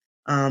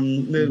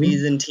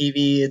movies and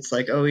TV. It's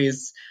like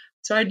always.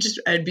 So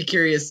I'd be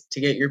curious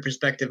to get your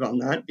perspective on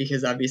that,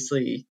 because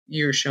obviously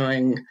you're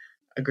showing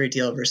a great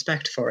deal of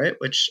respect for it,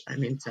 which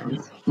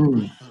sounds.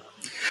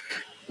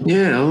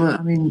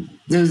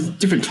 There's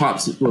different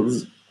types of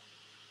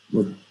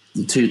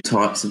the two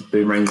types of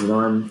boomerangs that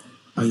are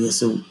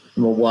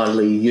more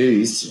widely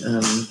used,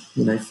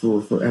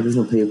 for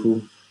Aboriginal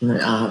people,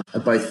 are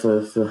both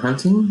for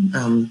hunting.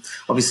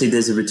 Obviously,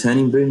 there's a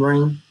returning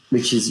boomerang,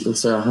 which is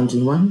also a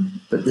hunting one,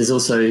 but there's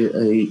also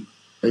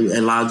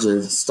a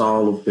larger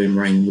style of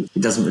boomerang, which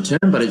it doesn't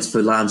return, but it's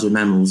for larger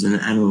mammals and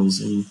animals,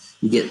 and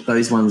you get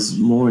those ones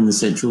more in the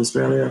Central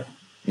Australia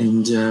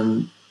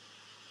and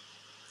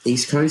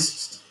East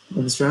Coast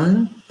of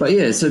Australia. But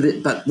yeah,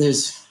 but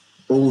there's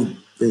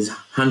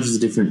hundreds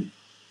of different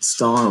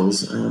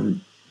styles of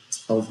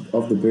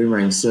the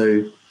boomerang.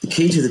 So the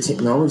key to the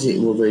technology,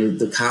 well,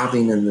 the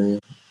carving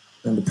and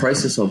the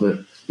process of it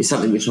is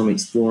something which I'm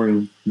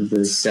exploring with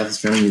the South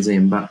Australian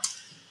Museum. But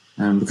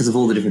because of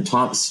all the different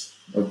types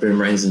of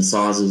boomerangs and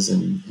sizes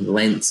and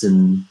lengths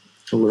and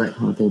all of that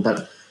kind of thing.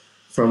 But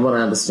from what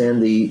I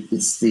understand,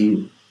 it's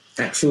the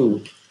actual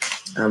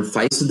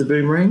face of the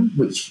boomerang,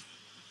 which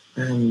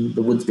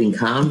the wood's been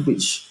carved,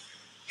 which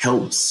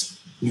helps,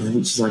 which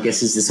is, I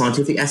guess, is the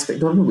scientific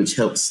aspect of it, which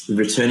helps the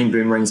returning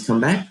boomerangs come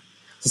back.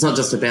 So it's not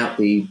just about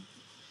the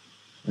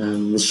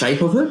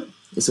shape of it;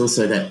 it's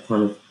also that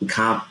kind of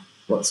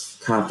what's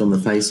carved on the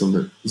face of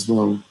it as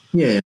well.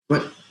 Yeah,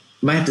 but I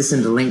may have to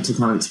send a link to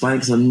kind of explain it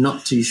because I'm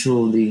not too sure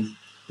all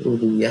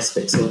the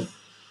aspects of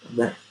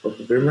the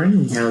boomerang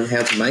and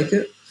how to make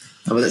it.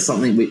 But that's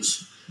something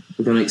which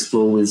we're going to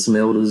explore with some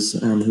elders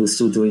who are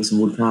still doing some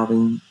wood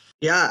carving.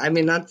 Yeah, I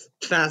mean, that's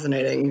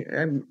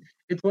fascinating.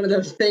 It's one of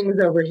those things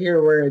over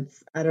here where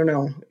it's, I don't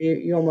know,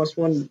 you almost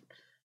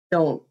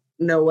don't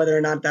know whether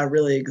or not that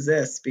really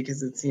exists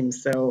because it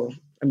seems so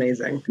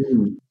amazing.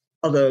 Mm.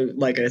 Although,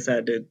 like I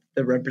said,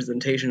 the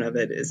representation of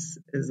it is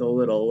a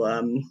little,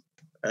 I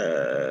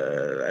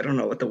don't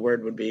know what the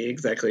word would be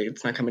exactly.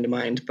 It's not coming to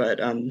mind, but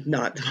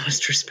not the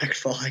most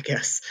respectful, I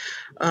guess.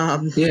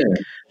 Yeah.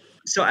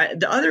 So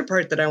the other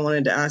part that I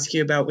wanted to ask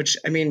you about, which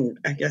I mean,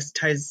 I guess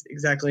ties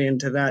exactly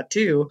into that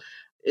too,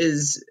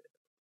 is,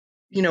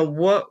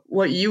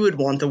 what you would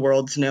want the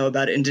world to know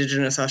about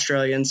Indigenous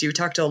Australians. You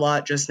talked a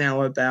lot just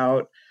now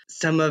about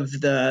some of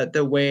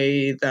the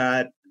way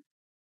that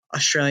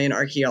Australian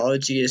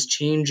archaeology is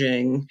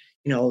changing,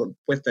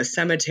 with the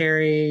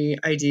cemetery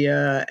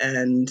idea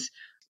and,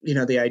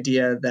 the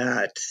idea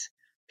that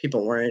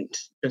people weren't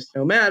just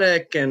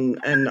nomadic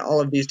and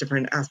all of these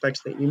different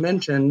aspects that you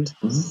mentioned.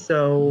 Mm-hmm.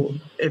 So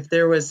if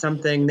there was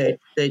something that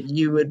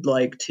you would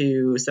like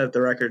to set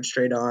the record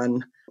straight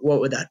on,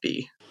 what would that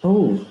be?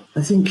 Oh,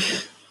 I think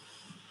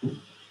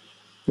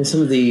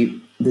some of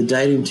the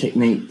dating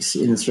techniques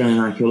in Australian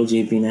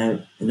archaeology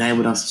have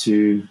enabled us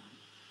to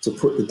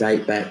put the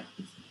date back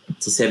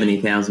to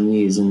 70,000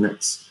 years, and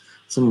that's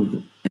some of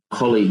our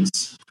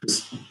colleagues,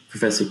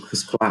 Professor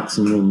Chris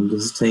Clarkson and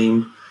his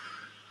team,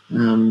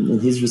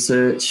 and his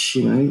research,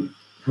 kind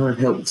of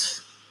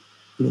helped,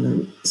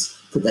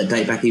 put that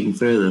date back even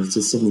further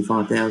to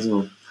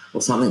 75,000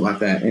 or something like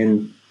that.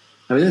 And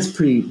I mean, that's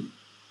pretty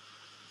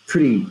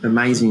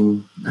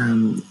amazing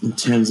in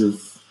terms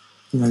of,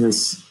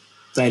 those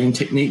dating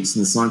techniques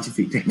and the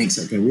scientific techniques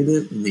that go with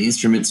it and the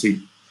instruments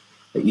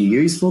that you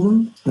use for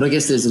them. But I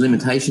guess there's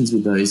limitations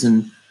with those,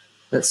 and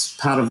that's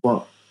part of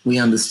what we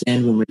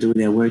understand when we're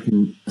doing our work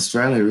in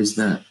Australia is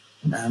that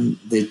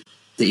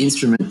the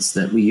instruments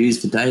that we use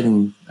for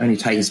dating only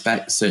take us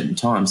back a certain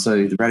time.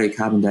 So the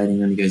radiocarbon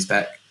dating only goes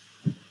back,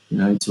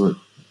 to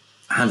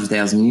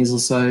 100,000 years or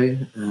so,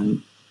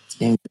 and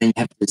then you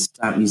have to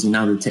start using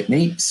other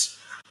techniques.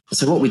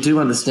 So what we do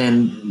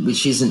understand,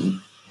 which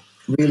isn't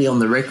really on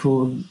the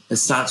record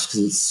as such,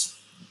 because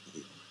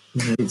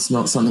it's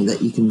not something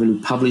that you can really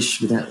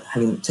publish without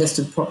having it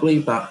tested properly,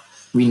 but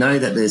we know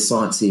that there's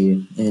science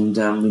here, and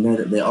we know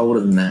that they're older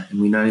than that,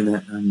 and we know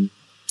that,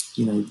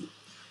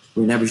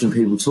 when Aboriginal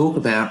people talk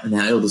about and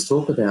our elders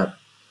talk about,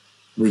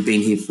 we've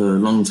been here for a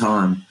long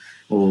time,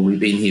 or we've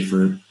been here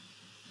for,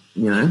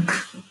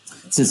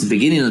 since the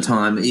beginning of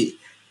time.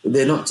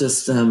 They're not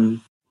just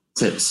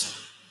concepts,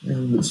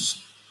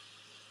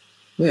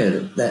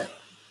 that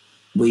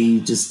we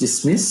just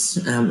dismiss.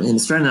 And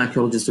Australian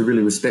archaeologists are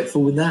really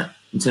respectful with that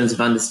in terms of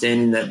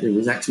understanding that there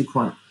was actually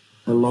quite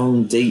a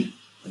long, deep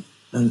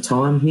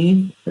time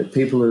here that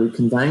people are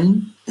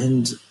conveying.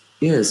 And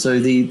so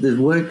the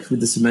work with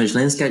the submerged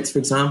landscapes, for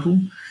example,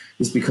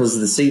 is because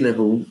the sea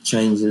level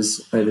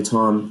changes over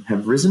time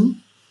have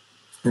risen.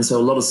 And so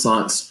a lot of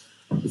sites,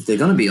 if they're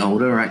going to be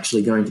older, are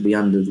actually going to be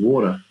under the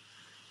water.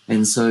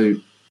 And so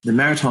the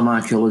maritime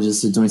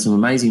archaeologists are doing some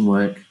amazing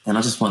work, and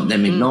I just want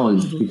them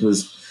acknowledged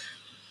because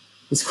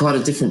it's quite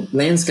a different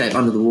landscape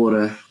under the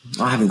water.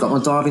 I haven't got my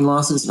diving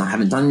license, and I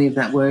haven't done any of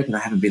that work, and I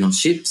haven't been on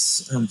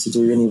ships to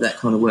do any of that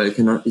kind of work.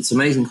 And it's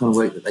amazing kind of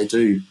work that they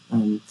do.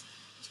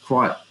 It's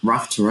quite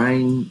rough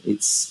terrain.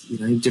 It's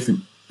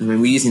different. I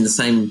mean, we're using the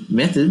same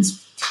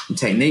methods and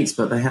techniques,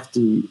 but they have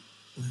to.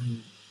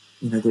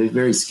 They're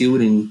very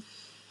skilled in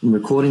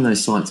recording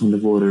those sites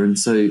underwater, and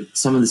so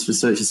some of this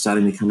research is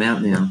starting to come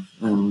out now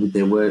with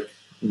their work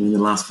in the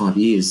last 5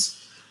 years,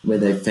 where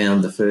they've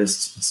found the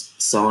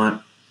first site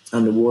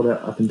underwater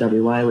up in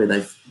WA, where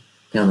they've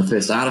found the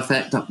first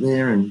artefact up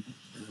there, and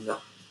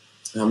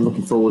I'm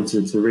looking forward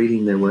to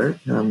reading their work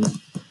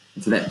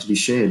for that to be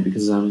shared,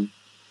 because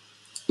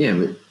we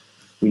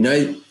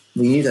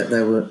knew that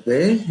they were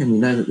there, and we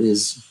know that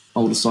there's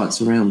older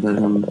sites around, but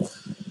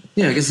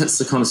I guess that's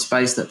the kind of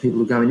space that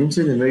people are going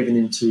into. They're moving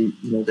into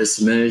the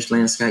submerged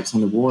landscapes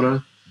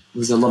underwater.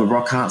 There's a lot of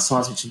rock art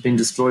sites which have been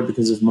destroyed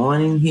because of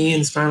mining here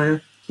in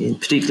Australia,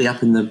 particularly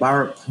up in the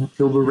Burrup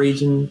Pilbara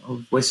region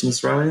of Western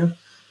Australia.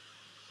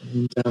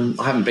 And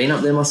I haven't been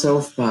up there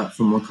myself, but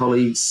from my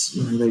colleagues,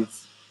 they've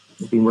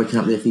been working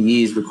up there for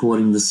years,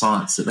 recording the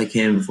sites that they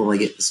can before they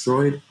get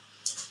destroyed.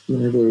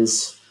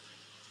 There's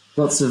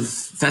lots of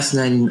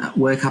fascinating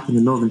work up in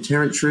the Northern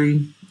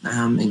Territory,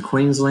 in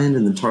Queensland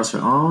and the Torres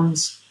Strait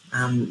Islands.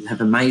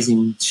 Have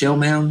amazing shell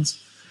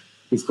mounds.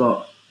 We've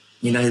got,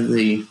 in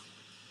the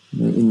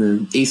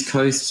East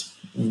Coast,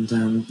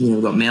 and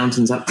we've got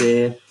mountains up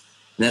there. And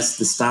that's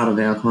the start of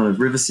our kind of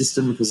river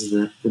system because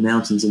of the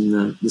mountains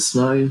and the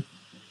snow.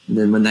 And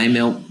then when they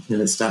melt,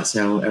 that starts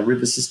our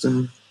river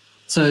system.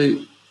 So,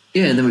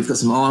 and then we've got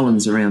some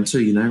islands around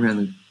too,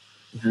 around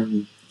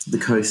the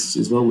coast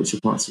as well, which are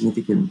quite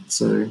significant.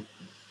 So,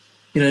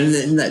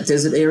 in that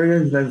desert area,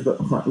 we've got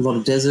quite a lot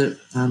of desert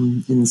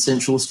in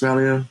Central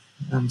Australia.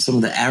 Some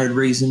of the arid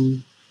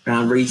region,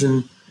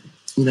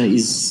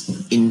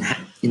 is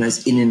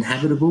it's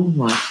uninhabitable.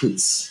 Like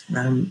it's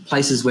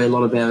places where a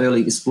lot of our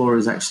early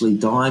explorers actually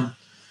died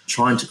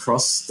trying to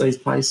cross those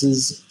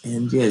places.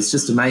 And it's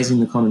just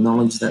amazing the kind of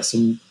knowledge that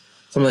some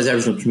of those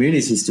Aboriginal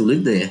communities who still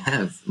live there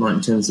have, like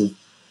in terms of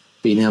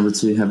being able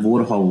to have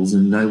water holes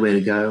and know where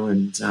to go,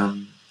 and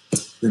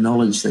the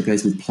knowledge that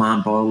goes with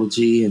plant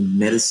biology and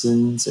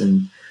medicines,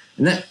 and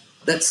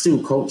that's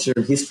still culture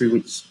and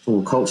history,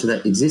 culture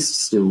that exists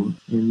still.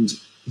 And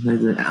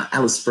the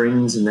Alice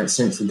Springs and that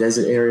central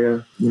desert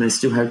area,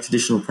 still have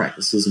traditional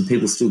practices, and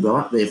people still go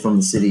up there from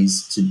the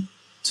cities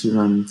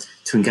to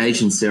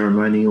engage in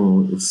ceremony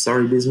or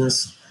sorry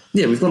business.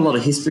 Yeah, we've got a lot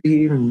of history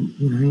here,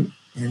 and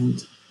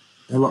and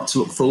a lot to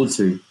look forward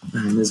to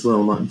as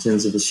well, like in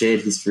terms of a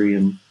shared history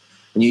and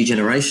a new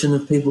generation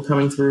of people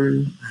coming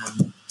through,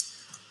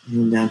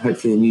 and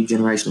hopefully a new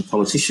generation of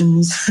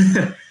politicians.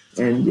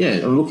 And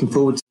I'm looking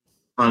forward to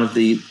kind of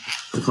the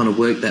kind of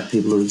work that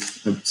people are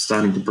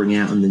starting to bring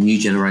out, and the new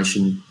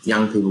generation,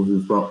 young people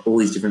who've got all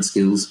these different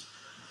skills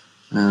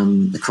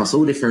across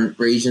all different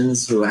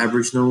regions who are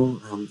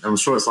Aboriginal. I'm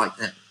sure it's like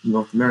that in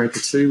North America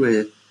too,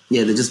 where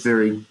they're just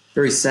very,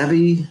 very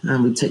savvy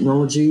with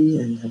technology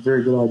and have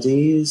very good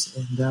ideas.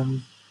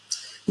 And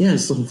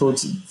just looking forward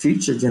to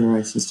future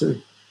generations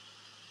too.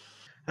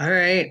 All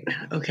right.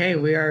 Okay,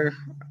 we are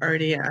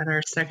already at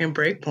our second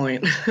break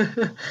point,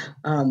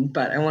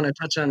 but I want to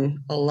touch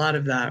on a lot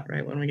of that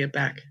right when we get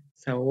back.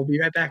 So we'll be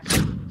right back.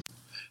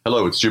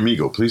 Hello, it's Jim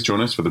Eagle. Please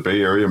join us for the Bay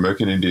Area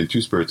American Indian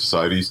Two-Spirit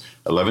Society's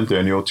 11th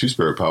Annual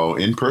Two-Spirit Powwow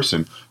in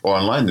person or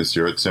online this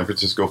year at San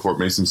Francisco Fort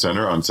Mason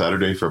Center on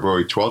Saturday,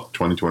 February 12th,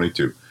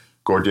 2022.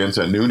 Gore dance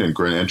at noon and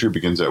grand entry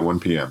begins at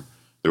 1 p.m.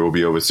 There will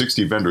be over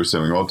 60 vendors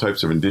selling all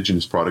types of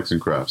indigenous products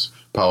and crafts.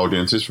 Powwow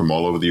dancers from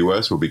all over the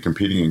U.S. will be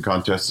competing in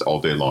contests all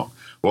day long.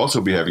 We'll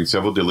also be having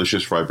several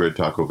delicious fry bread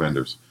taco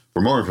vendors.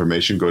 For more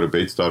information, go to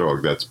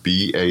baits.org. That's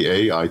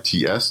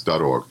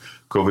BAAITS.org.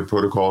 COVID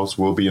protocols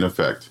will be in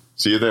effect.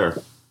 See you there.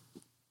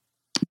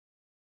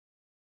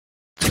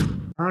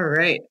 All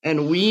right,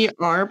 and we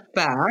are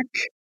back.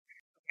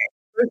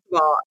 First of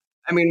all,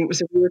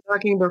 so we were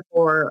talking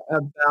before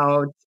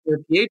about your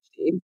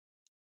PhD,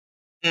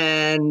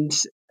 and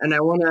I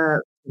want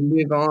to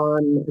move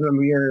on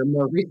from your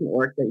more recent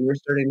work that you were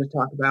starting to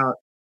talk about.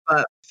 But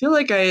I feel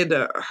like I had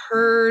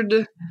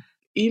heard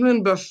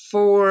even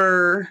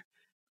before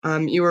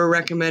you were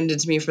recommended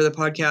to me for the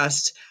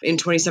podcast in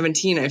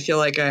 2017, I feel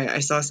like I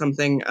saw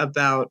something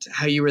about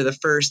how you were the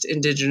first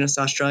Indigenous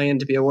Australian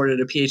to be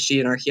awarded a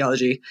PhD in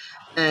archaeology.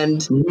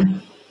 And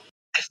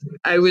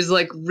I was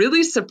like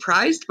really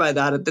surprised by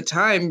that at the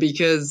time,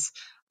 because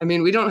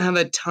we don't have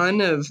a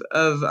ton of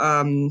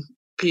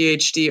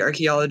PhD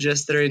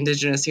archaeologists that are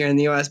Indigenous here in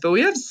the US, but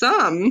we have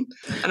some.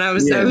 And I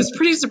was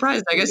pretty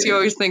surprised. I guess you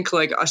always think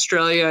like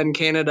Australia and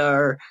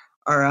Canada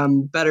are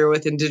better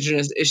with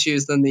Indigenous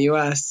issues than the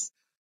US.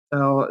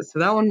 So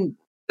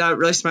that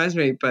really surprised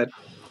me, but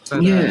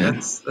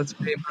that's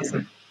pretty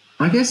impressive.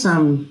 I guess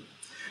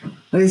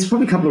there's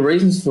probably a couple of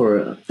reasons for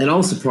it, and I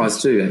was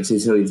surprised too, actually,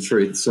 to tell you the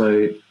truth.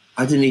 So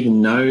I didn't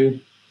even know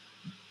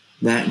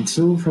that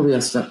until probably I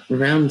started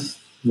around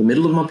the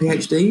middle of my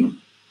PhD.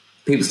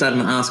 People started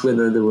to ask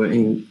whether there were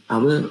any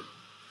other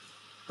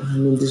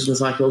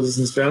Indigenous archaeologists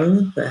in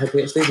Australia that had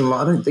PhDs. And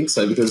I don't think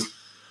so, because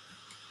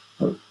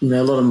a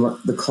lot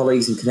of the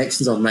colleagues and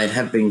connections I've made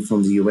have been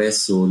from the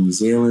US or New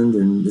Zealand,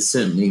 and there's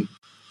certainly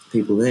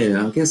people there.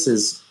 I guess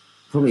there's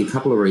probably a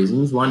couple of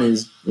reasons. One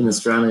is, in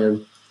Australia,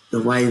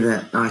 the way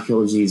that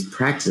archaeology is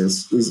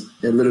practiced is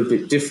a little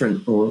bit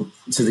different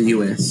to the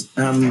US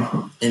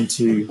and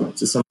to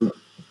some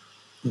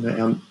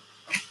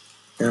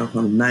our kind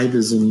of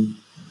neighbours and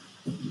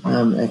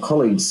our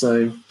colleagues.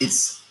 So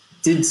it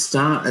did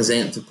start as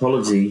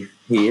anthropology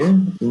here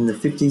in the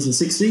 50s and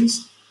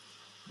 60s,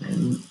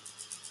 and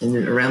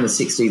then around the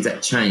 60s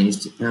that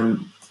changed.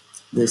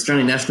 The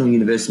Australian National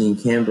University in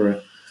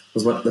Canberra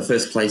was the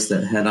first place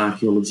that had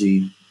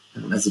archaeology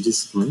as a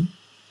discipline,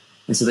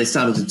 and so they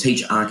started to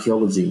teach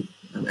archaeology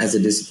as a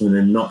discipline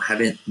and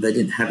they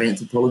didn't have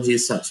anthropology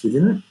as such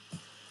within it.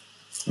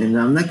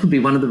 And that could be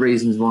one of the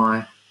reasons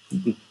why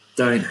we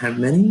don't have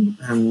many.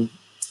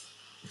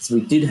 So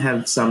we did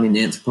have some in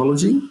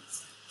anthropology,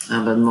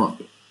 but not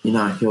in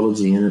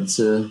archaeology, and it's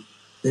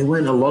there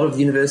weren't a lot of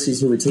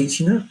universities who were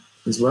teaching it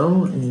as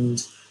well.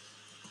 And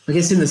I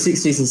guess in the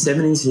 60s and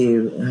 70s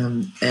here,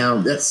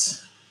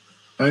 that's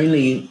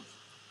only,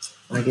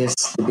 I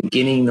guess, the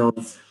beginning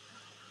of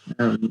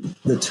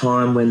the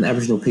time when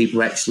Aboriginal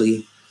people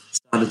actually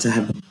started to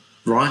have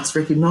rights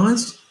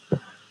recognised,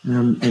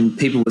 and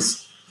people were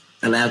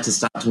allowed to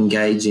start to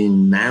engage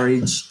in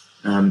marriage,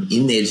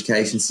 in the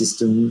education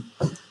system,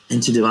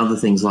 and to do other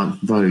things like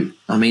vote.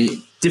 I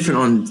mean, different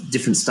on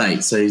different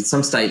states. So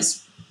some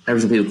states,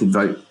 Aboriginal people could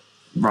vote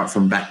right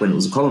from back when it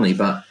was a colony,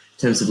 but in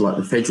terms of like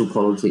the federal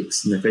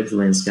politics and the federal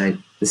landscape,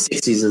 the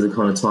 60s are the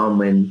kind of time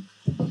when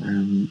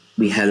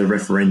we had a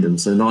referendum.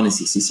 So the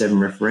 1967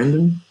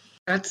 referendum.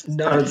 That's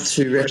nuts.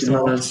 To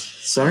recognise.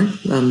 Sorry?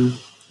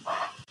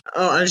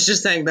 I was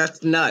just saying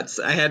that's nuts.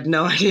 I had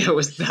no idea it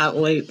was that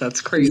late.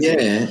 That's crazy.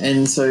 Yeah,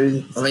 and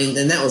so, I mean,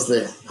 and that was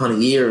the kind of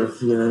year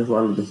of,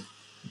 one of the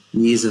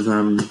years of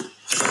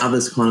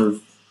others kind of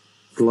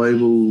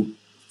global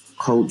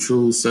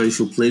cultural,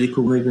 social,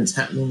 political movements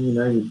happening,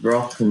 with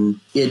rock and,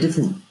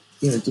 different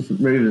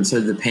movements. So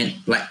the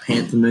Black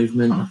Panther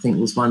movement, I think,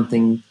 was one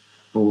thing,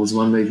 or was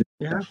one movement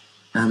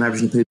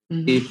Aboriginal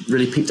people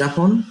really picked up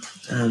on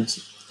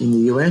in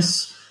the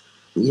US.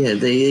 Yeah,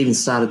 they even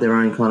started their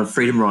own kind of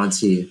freedom rides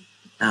here.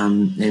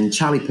 And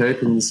Charlie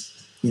Perkins,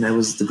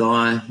 was the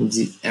guy, was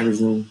the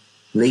Aboriginal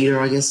leader,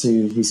 I guess,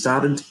 who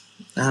started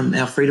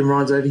our freedom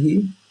rides over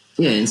here.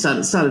 Yeah, and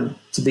started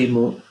to be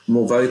more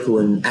vocal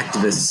and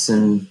activists,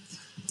 and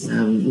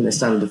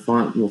started to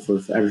fight more for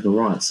Aboriginal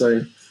rights. So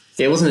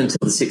yeah, it wasn't until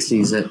the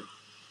 60s that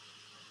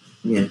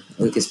I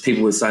guess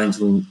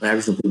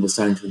Aboriginal people were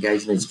starting to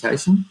engage in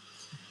education.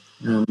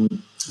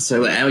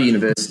 So at our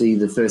university,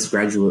 the first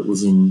graduate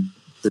was in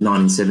the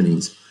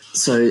 1970s.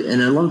 So,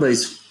 and a lot of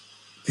those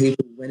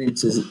people went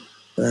into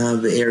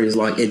the areas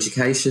like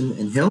education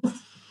and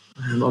health,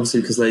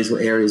 obviously because those were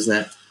areas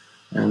that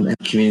our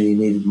community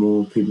needed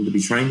more people to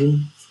be trained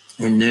in,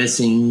 and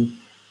nursing,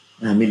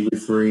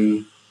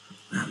 midwifery,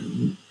 a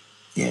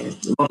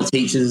lot of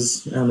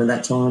teachers at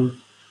that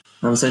time.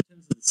 So in terms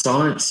of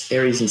science,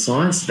 areas in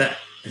science, that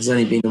has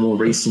only been a more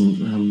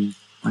recent,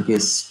 I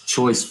guess,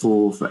 choice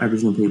for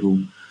Aboriginal people.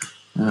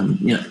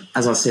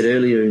 As I said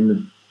earlier in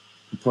the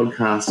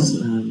podcast,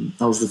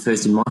 I was the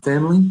first in my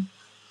family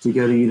to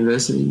go to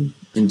university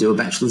and do a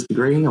bachelor's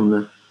degree.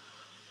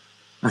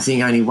 I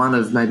think only one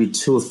of maybe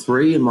 2 or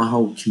 3 in my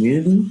whole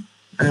community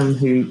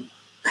who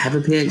have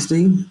a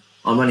PhD.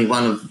 I'm only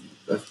one of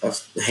a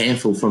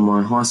handful from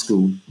my high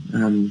school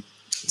to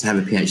have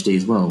a PhD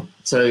as well.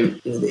 So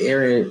the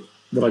area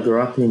that I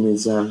grew up in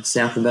is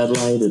south of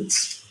Adelaide.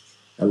 It's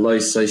a low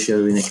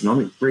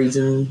socio-economic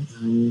region.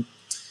 And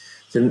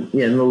not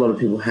a lot of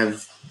people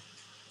have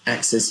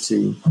access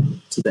to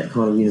that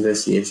kind of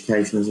university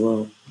education as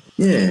well.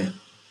 Yeah.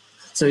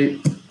 So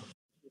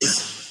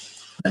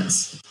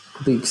that's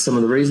be some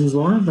of the reasons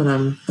why, but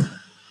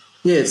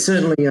it's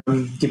certainly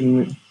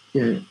given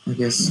I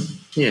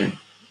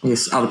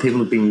guess other people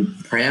have been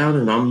proud,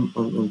 and I'm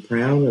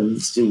proud,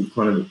 and still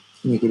kind of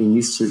getting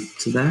used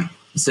to that.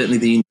 Certainly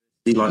the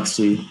university likes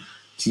to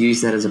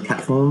use that as a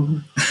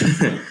platform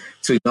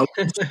to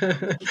acknowledge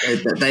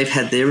that they've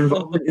had their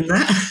involvement in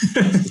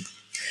that.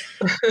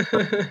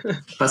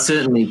 But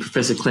certainly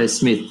Professor Claire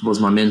Smith was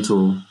my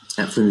mentor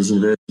at Flinders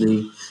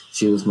University.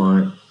 She was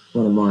one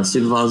of my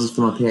supervisors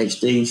for my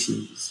PhD. She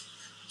was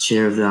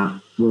chair of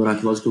the World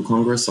Archaeological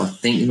Congress. I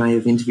think you may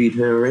have interviewed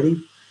her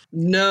already.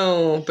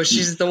 No, but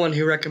she's the one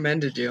who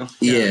recommended you.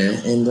 Yeah,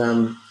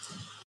 and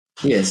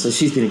so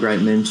she's been a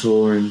great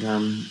mentor, and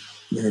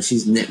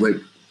she's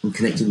networked and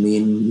connected me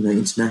in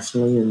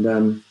internationally,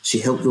 and she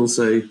helped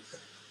also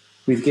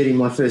with getting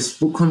my first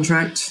book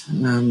contract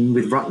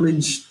with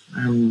Rutledge,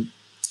 and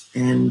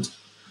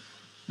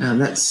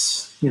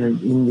that's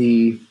in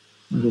the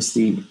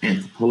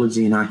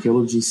anthropology and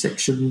archaeology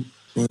section.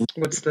 And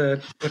what's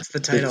the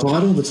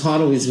title? The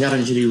title is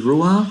Ngarrindjeri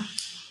Ruwa,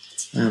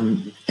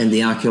 and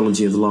the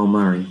archaeology of the Lower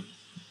Murray.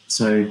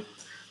 So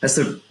that's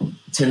a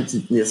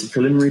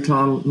preliminary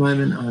title at the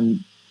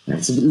moment.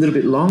 It's a little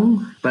bit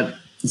long, but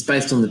it's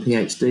based on the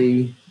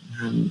PhD.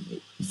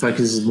 It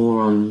focuses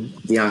more on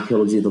the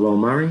archaeology of the Lower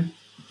Murray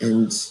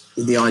and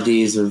the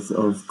ideas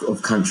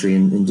of country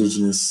and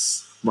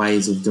Indigenous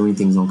ways of doing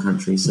things on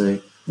country. So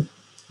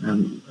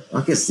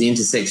I guess the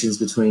intersections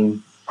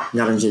between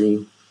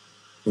Ngarrindjeri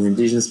and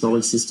Indigenous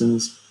knowledge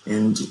systems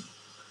and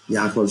the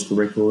archaeological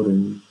record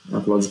and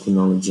archaeological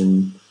knowledge,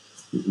 and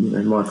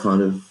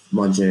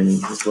my journey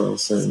as well.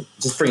 So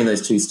just bringing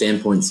those two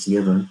standpoints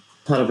together.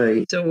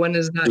 So when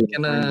is that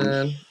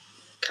gonna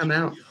come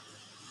out?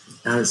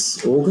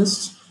 It's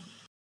August.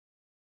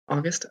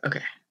 August?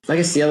 Okay. I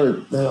guess the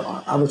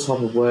other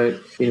type of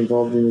work been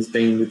involved in has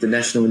been with the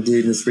National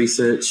Indigenous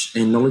Research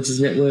and Knowledges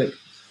Network.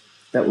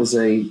 That was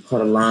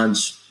quite a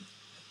large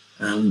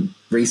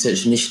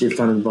research initiative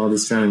funded by the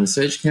Australian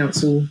Research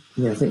Council.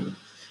 I think it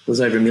was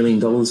over $1 million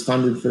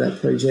funded for that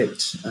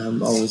project. I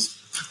was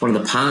one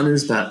of the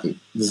partners, but it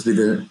was with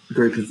a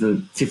group of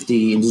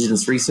 50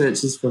 Indigenous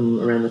researchers from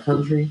around the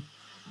country,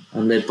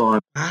 led by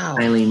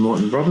Aileen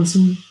Morton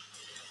Robinson.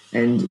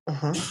 and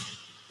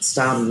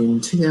started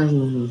in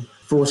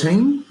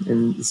 2014,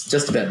 and it's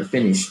just about to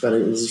finish, but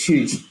it was a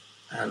huge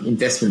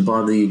investment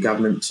by the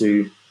government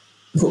to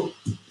put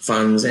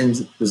funds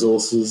and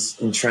resources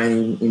and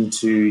training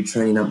into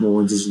training up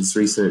more Indigenous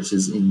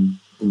researchers in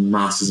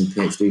Masters and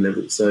PhD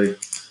level. So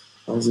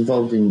I was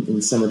involved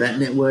in some of that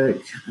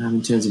network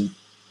in terms of,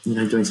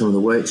 doing some of the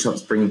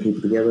workshops, bringing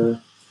people together.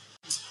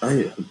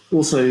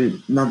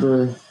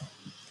 Another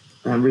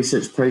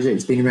research project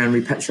has been around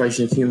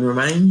repatriation of human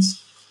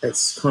remains.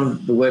 That's kind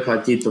of the work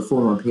I did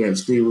before my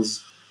PhD,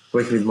 was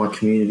working with my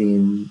community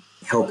and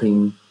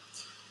helping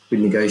with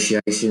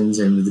negotiations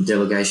and with the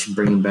delegation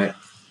bringing back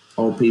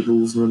old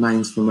people's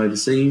remains from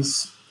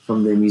overseas,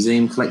 from their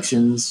museum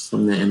collections,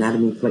 from their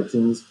anatomy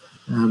collections,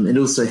 and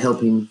also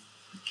helping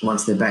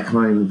once they're back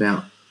home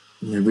about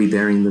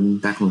reburying them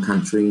back on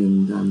country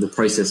and the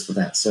process for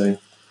that. So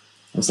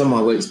some of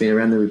my work's been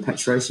around the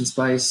repatriation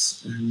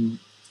space.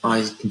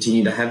 I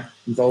continue to have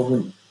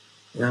involvement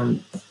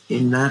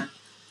in that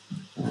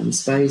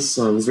space.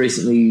 So I was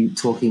recently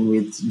talking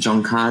with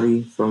John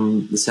Cardy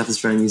from the South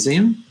Australian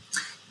Museum,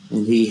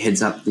 and he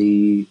heads up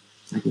the,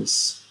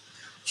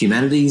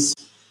 humanities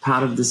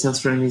part of the South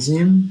Australian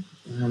Museum,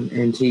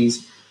 and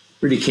he's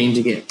really keen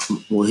to get,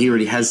 he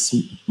already has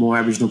more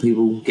Aboriginal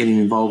people getting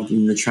involved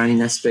in the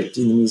training aspect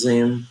in the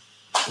museum.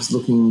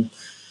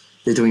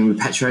 They're doing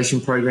repatriation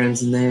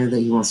programs in there that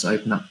he wants to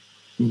open up,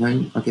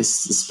 the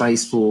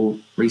space for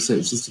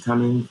researchers to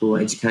come in for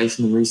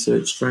education and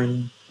research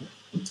training.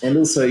 And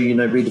also,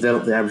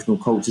 redevelop the Aboriginal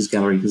Cultures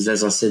Gallery, because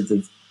as I said,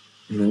 the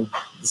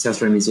South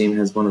Australian Museum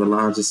has one of the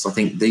largest, I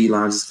think the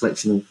largest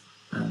collection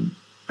of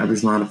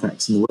Aboriginal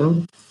artefacts in the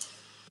world.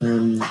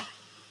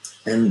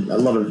 And a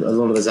lot of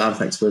those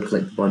artefacts were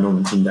collected by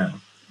Norman Tyndale,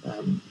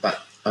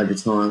 but over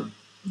time.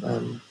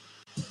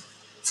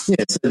 So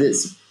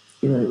there's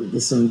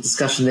some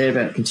discussion there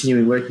about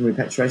continuing work in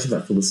repatriation,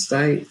 but for the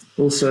state.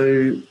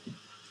 Also,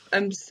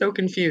 I'm so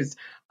confused.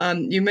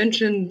 You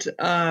mentioned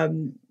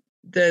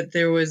that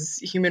there was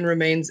human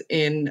remains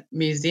in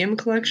museum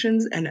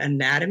collections and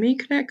anatomy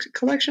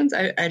collections.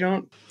 I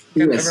don't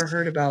think I've ever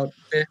heard about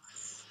this.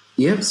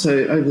 Yep.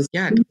 So overseas.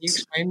 Yeah, can you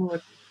explain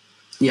what?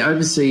 Yeah,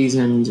 overseas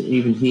and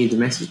even here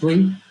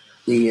domestically,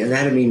 the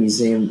anatomy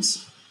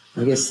museums,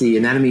 the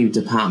anatomy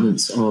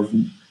departments of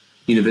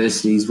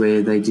universities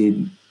where they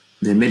did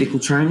their medical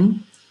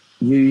training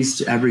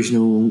used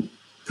Aboriginal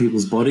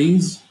people's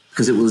bodies,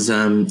 because it was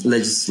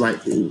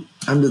legislated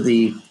under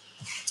the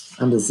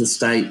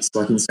states,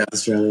 like in South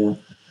Australia,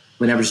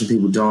 when Aboriginal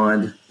people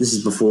died. This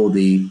is before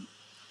the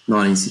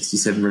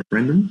 1967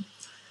 referendum.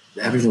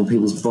 The Aboriginal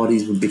people's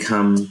bodies would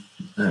become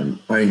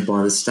owned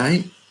by the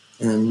state.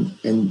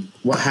 And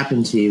what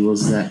happened here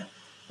was that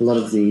a lot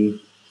of the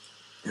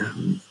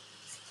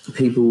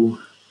people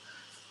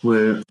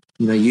were,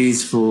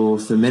 used for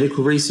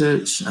medical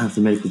research, for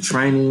medical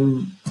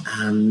training.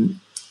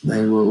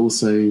 They were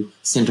also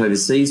sent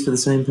overseas for the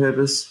same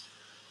purpose,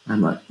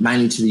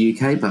 mainly to the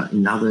UK, but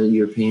in other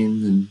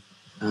European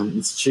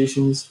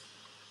institutions.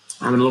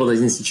 And a lot of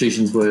those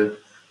institutions were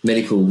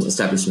medical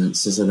establishments,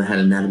 so they had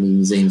anatomy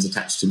museums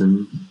attached to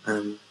them,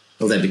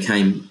 or they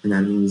became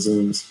anatomy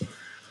museums.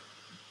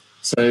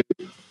 So,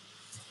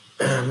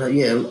 a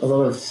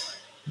lot of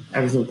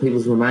Aboriginal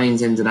people's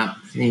remains ended up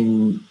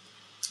in,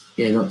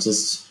 not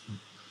just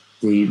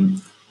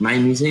the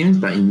main museums,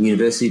 but in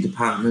university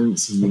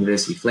departments, in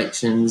university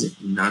collections,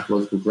 in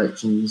archaeological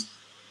collections,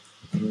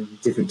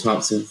 different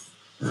types of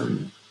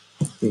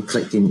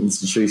collecting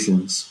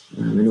institutions,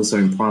 and also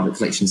in private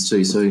collections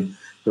too. So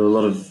there were a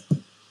lot of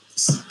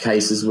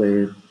cases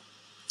where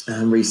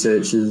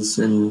researchers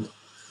and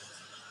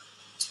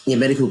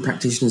medical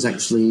practitioners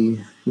actually,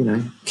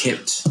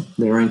 kept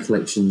their own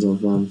collections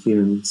of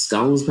human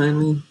skulls,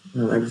 mainly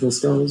Aboriginal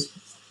skulls.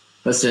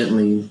 But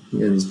certainly,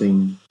 there's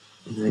been,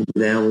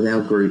 with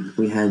our group,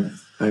 we had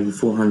over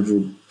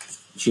 400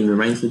 human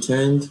remains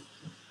returned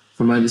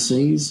from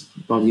overseas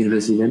by the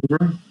University of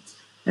Edinburgh.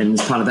 And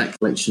as part of that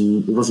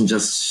collection, it wasn't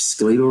just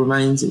skeletal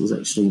remains; it was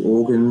actually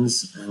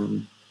organs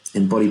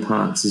and body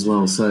parts as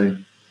well. So,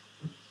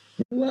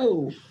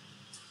 whoa.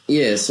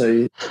 Yeah,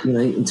 so,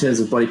 in terms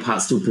of body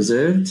parts still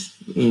preserved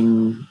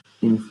in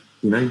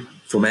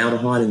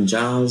formaldehyde in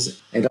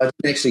jars. And I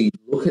didn't actually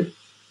look at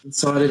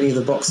inside any of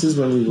the boxes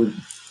when we would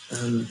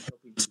helping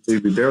to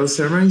do reburial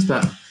ceremonies,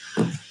 but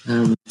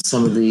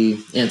some of the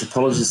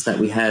anthropologists that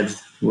we had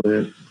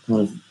were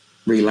kind of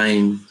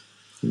relaying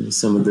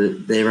some of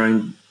their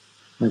own,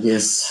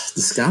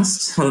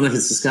 disgust. I don't know if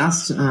it's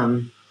disgust. They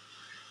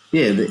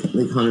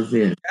kind of,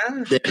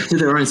 to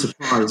their own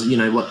surprise,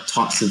 what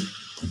types of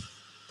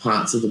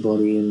parts of the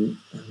body, and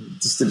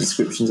just the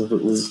descriptions of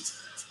it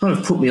was kind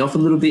of put me off a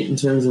little bit in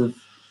terms of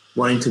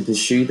wanting to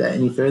pursue that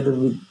any further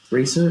with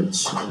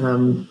research.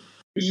 And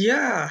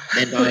I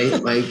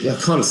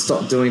kind of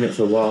stopped doing it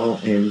for a while,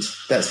 and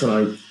that's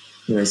when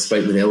I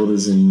spoke with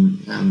elders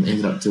and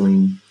ended up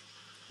doing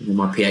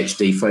my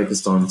PhD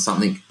focused on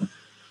something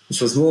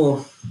which was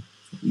more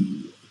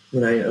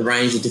a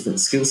range of different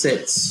skill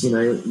sets,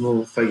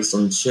 more focused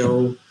on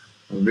shell,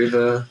 on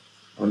river,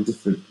 on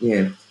different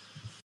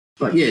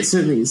But yeah,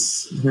 certainly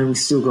we've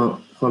still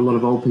got quite a lot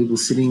of old people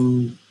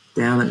sitting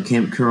down at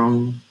Camp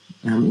Coorong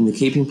in the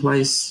keeping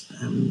place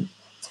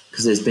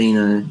because there's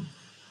been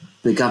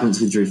the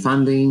government's withdrew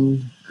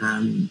funding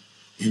and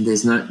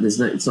it's not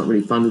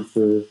really funded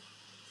for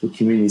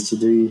communities to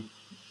do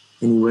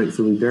any work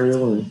for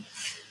burial. And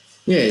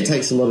yeah, it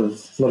takes a lot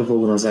of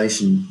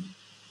organisation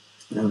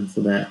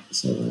for that.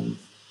 So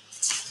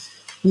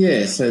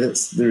so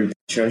that's the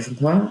repatriation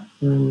part.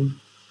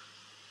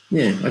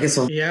 I guess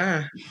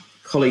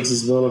colleagues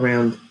as well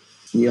around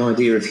the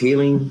idea of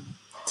healing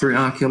through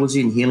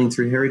archaeology and healing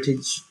through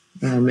heritage,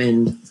 these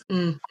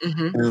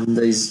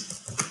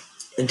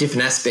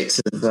different aspects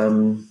of,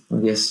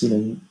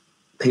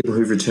 people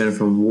who've returned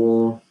from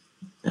war,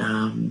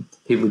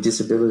 people with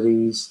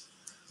disabilities,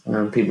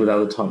 people with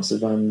other types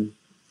of,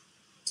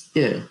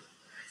 the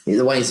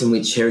ways in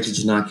which heritage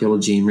and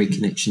archaeology and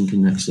reconnection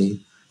can actually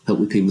help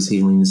with people's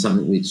healing is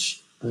something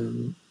which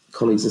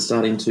colleagues are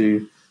starting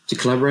to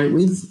collaborate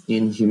with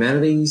in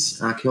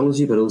humanities,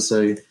 archaeology, but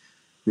also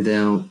with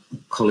our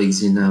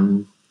colleagues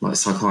in like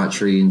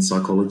psychiatry and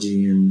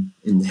psychology and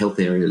in the health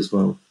area as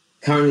well.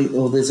 Currently,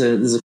 there's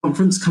a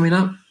conference coming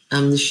up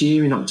this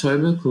year in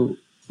October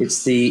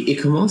it's the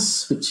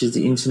ICOMOS, which is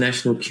the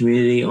International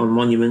Community on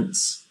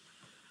Monuments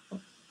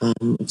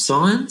of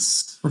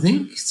Science, I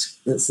think.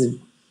 That's the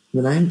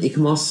name,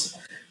 ICOMOS.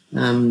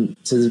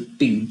 So there's a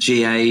big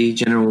GA,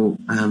 General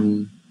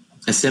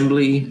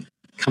Assembly,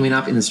 coming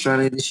up in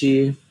Australia this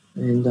year.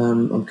 And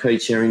I'm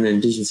co-chairing the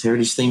Indigenous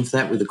Heritage theme for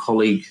that with a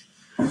colleague,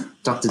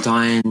 Dr.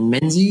 Diane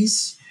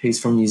Menzies, who's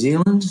from New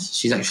Zealand.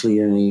 She's actually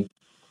an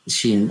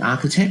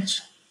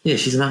architect? Yeah,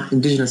 she's an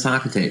Indigenous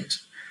architect,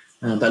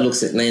 but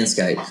looks at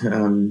landscape.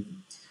 And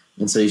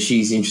so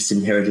she's interested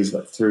in heritage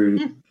but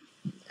through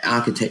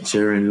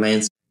architecture and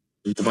landscape,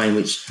 the way in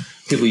which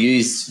people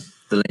use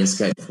the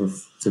landscape for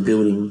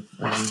building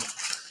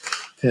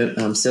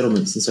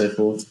settlements and so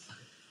forth.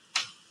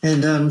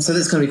 And so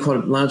that's going to be quite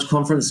a large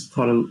conference,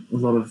 quite a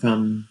lot of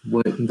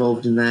work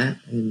involved in that.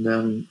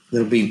 And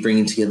that'll be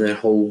bringing together a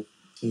whole,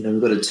 we've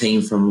got a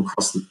team from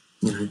across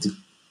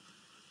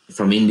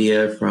from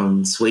India,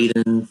 from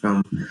Sweden,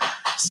 from,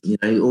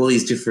 all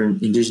these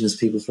different Indigenous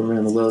people from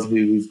around the world who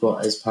we've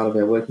got as part of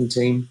our working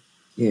team,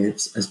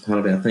 as part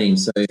of our theme.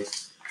 So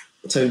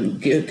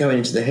going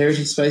into the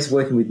heritage space,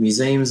 working with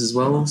museums as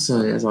well.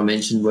 So as I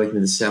mentioned, working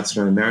with the South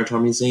Australian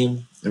Maritime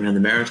Museum around the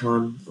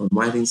maritime on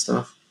whaling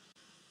stuff.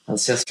 The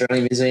South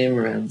Australian Museum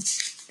around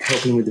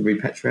helping with the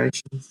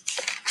repatriation,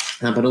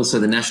 but also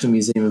the National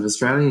Museum of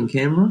Australia in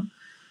Canberra.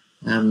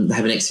 They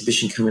have an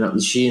exhibition coming up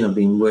this year and I've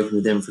been working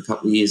with them for a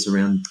couple of years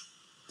around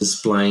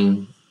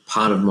displaying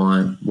part of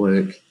my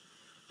work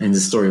and the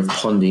story of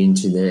Pondy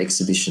into their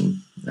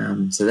exhibition.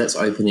 So that's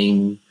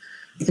opening,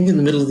 I think, in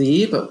the middle of the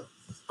year, but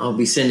I'll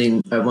be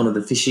sending one of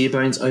the fish ear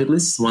bones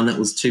otoliths, one that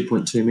was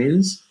 2.2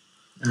 metres,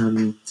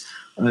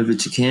 over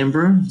to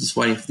Canberra, just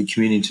waiting for the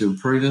community to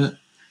approve it.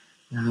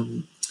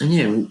 They're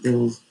going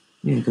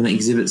to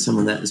exhibit some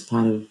of that as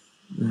part of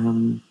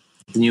the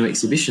new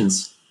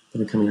exhibitions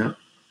that are coming up.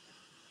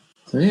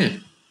 So,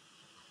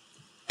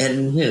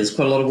 there's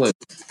quite a lot of work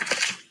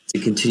to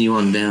continue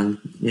on down,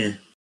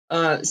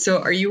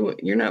 So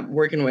you're not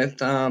working with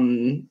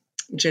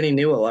Jenny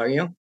Newell, are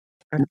you?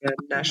 At the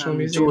National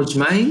Museum? George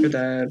Main?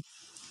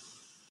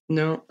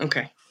 No?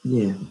 Okay.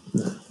 Yeah.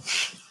 No.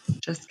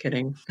 Just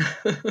kidding.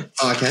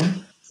 Okay.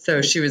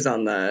 So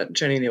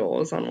Jenny Newell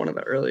was on one of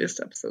the earliest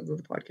episodes of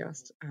the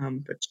podcast.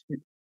 But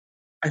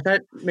I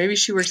thought maybe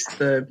she works at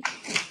the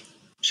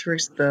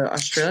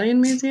Australian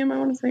Museum, I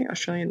want to say,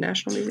 Australian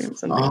National Museum.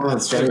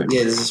 Australia.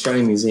 Yeah, there's an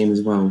Australian Museum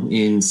as well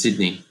in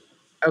Sydney.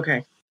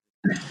 Okay.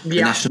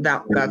 Yeah,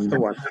 that's the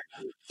one.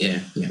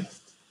 Yeah.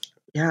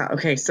 Yeah,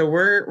 okay. So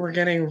we're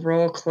getting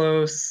real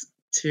close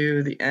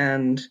to the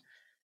end.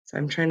 So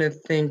I'm trying to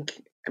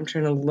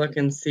look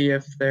and see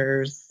if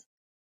there's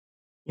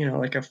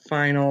like a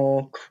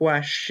final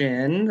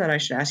question that I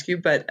should ask you,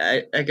 but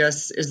I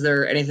guess, is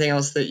there anything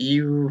else that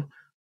you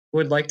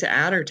would like to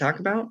add or talk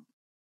about?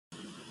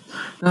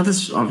 No,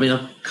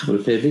 I've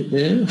covered a fair bit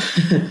there.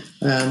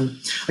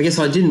 I guess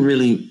I didn't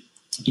really,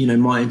 in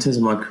terms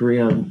of my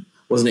career, I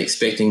wasn't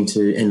expecting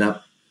to end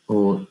up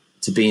or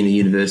to be in a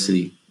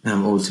university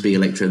or to be a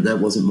lecturer. That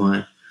wasn't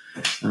my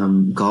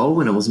goal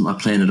and it wasn't my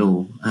plan at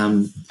all.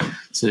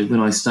 So when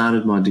I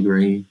started my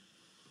degree,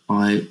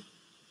 my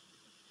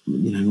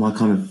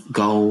kind of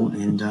goal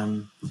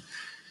and,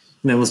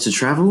 was to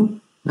travel,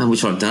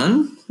 which I've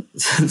done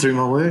through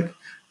my work,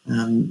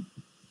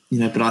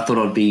 but I thought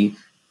I'd be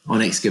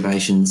on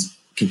excavations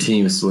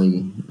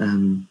continuously,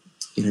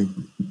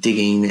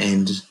 digging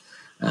and,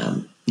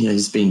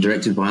 just being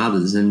directed by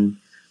others. And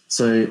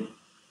so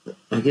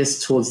I guess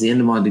towards the end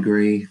of my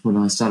degree, when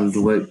I started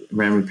to work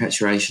around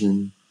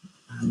repatriation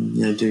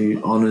and,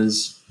 do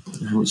honours,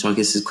 which I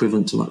guess is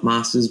equivalent to like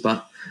masters,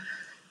 but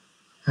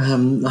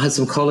I had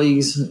some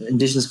colleagues,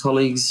 Indigenous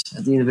colleagues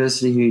at the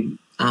university who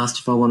asked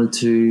if I wanted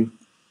to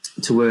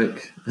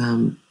work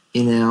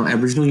in our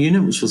Aboriginal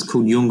unit, which was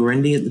called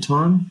Yungarendi at the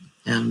time.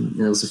 It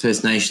was the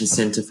First Nations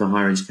Centre for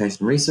Higher Education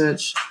and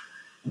Research.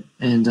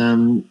 and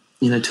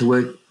to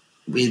work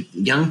with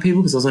young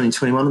people, because I was only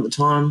 21 at the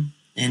time,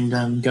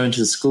 and go into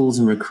the schools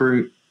and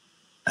recruit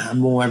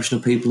more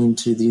Aboriginal people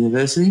into the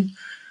university.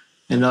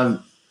 And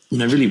I've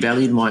really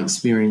valued my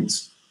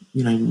experience,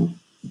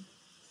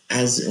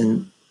 as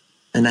an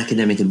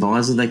academic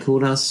advisor, they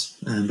called us,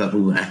 but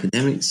we were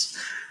academics,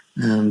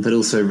 but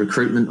also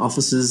recruitment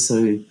officers.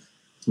 So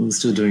we're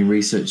still doing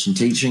research and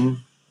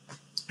teaching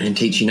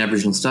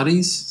Aboriginal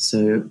studies.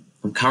 So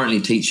I'm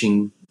currently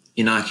teaching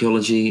in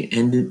archaeology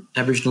and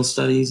Aboriginal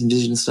studies,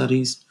 Indigenous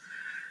studies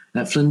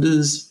at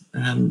Flinders.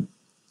 I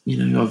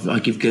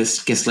give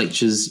guest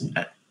lectures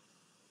at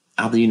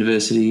other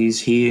universities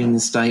here in the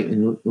state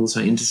and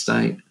also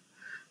interstate,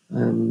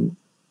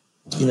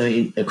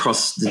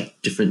 across the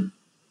different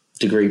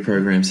degree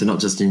programs. So not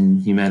just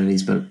in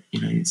humanities, but,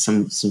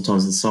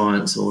 sometimes in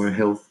science or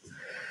health.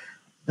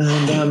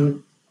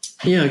 And,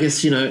 I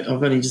guess, I've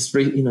only just,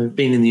 been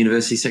in the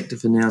university sector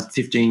for now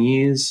 15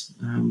 years,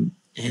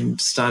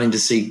 and starting to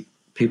see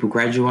people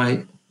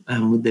graduate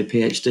with their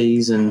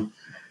PhDs, and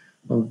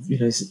I've,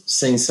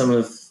 seen some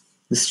of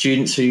the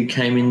students who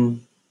came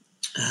in,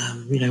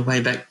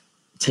 way back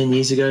 10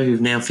 years ago,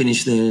 who've now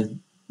finished their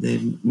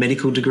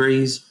medical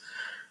degrees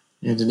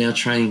and are now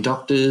training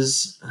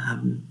doctors.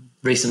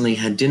 Recently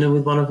had dinner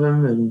with one of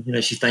them,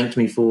 and, she thanked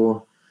me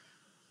for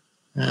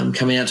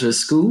coming out to her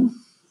school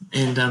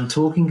and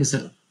talking, because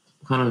that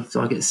kind of,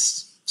 I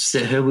guess,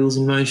 set her wheels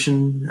in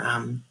motion.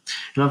 And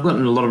I've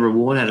gotten a lot of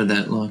reward out of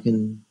that.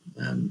 I'm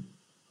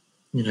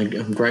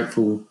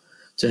grateful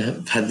to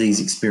have had these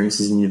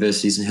experiences in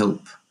universities and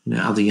help,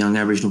 other young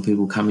Aboriginal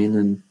people come in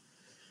and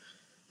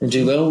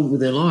do well with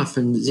their life.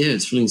 And,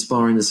 it's really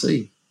inspiring to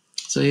see.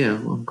 So,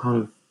 I'm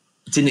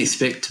didn't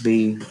expect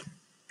to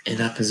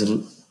end up as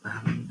an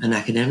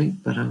academic,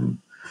 but,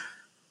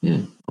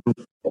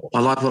 I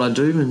like what I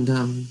do, and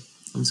I'm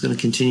just going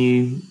to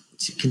continue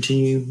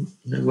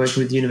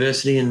working with the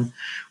university and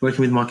working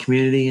with my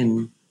community,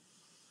 and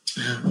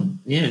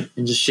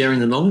and just sharing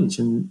the knowledge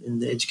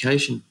and the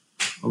education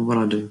of what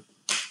I do.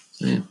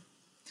 So,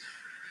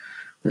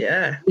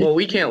 Well,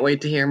 we can't wait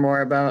to hear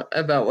more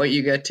about what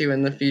you get to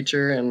in the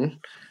future, and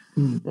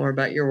more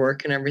about your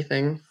work and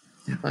everything.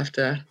 We'll have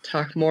to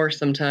talk more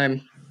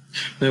sometime.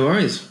 No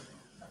worries.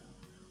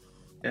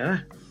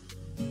 Yeah.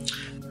 All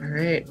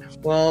right.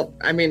 Well,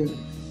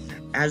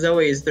 as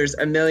always, there's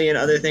a million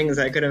other things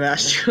I could have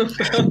asked you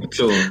about.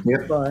 Sure.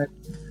 Yep.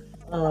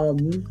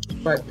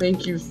 But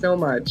thank you so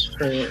much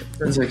for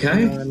That's okay.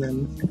 coming on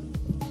and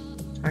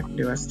talking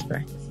to us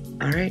today.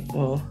 All right.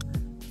 Well,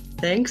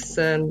 thanks,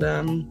 and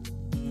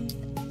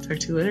talk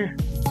to you later.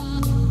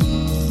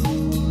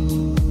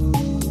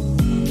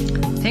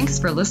 Thanks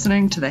for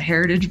listening to the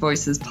Heritage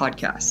Voices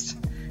podcast.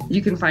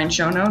 You can find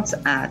show notes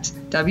at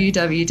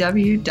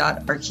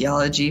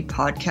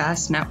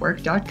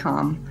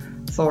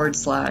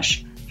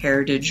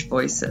www.archaeologypodcastnetwork.com/Heritage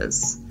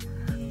Voices.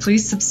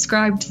 Please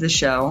subscribe to the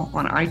show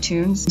on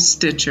iTunes,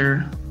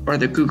 Stitcher, or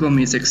the Google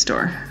Music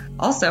Store.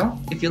 Also,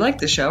 if you like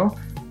the show,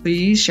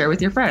 please share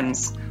with your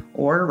friends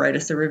or write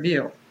us a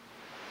review.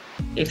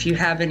 If you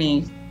have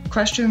any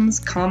questions,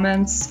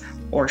 comments,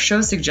 or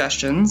show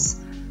suggestions,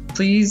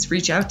 please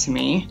reach out to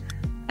me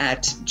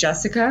at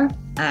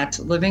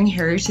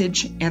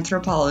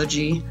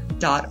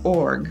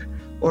jessica@livingheritageanthropology.org,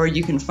 or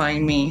you can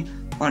find me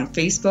on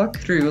Facebook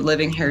through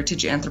Living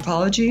Heritage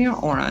Anthropology,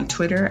 or on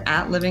Twitter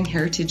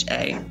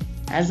 @LivingHeritageA.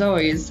 As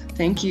always,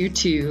 thank you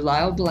to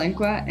Lyle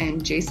Belenqua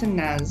and Jason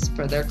Nez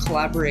for their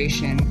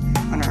collaboration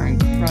on our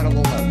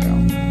incredible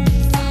logo.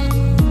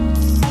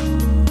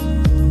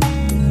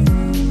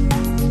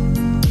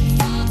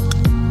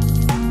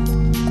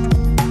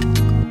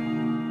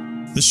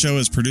 This show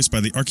is produced by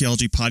the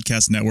Archaeology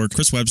Podcast Network,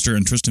 Chris Webster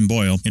and Tristan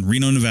Boyle in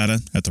Reno,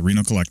 Nevada at the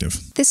Reno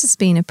Collective. This has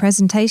been a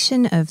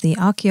presentation of the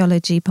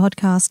Archaeology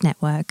Podcast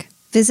Network.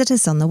 Visit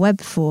us on the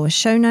web for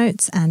show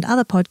notes and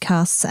other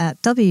podcasts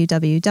at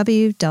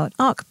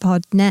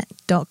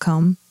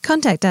www.archpodnet.com.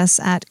 Contact us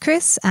at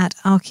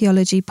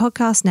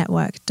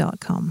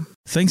chris@archaeologypodcastnetwork.com.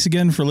 Thanks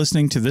again for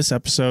listening to this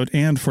episode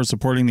and for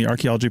supporting the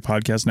Archaeology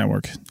Podcast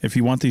Network. If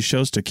you want these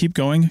shows to keep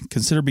going,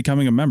 consider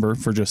becoming a member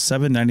for just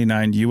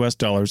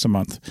 $7.99 a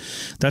month.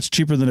 That's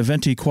cheaper than a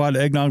venti quad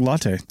eggnog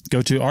latte.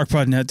 Go to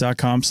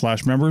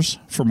archpodnet.com/members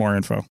for more info.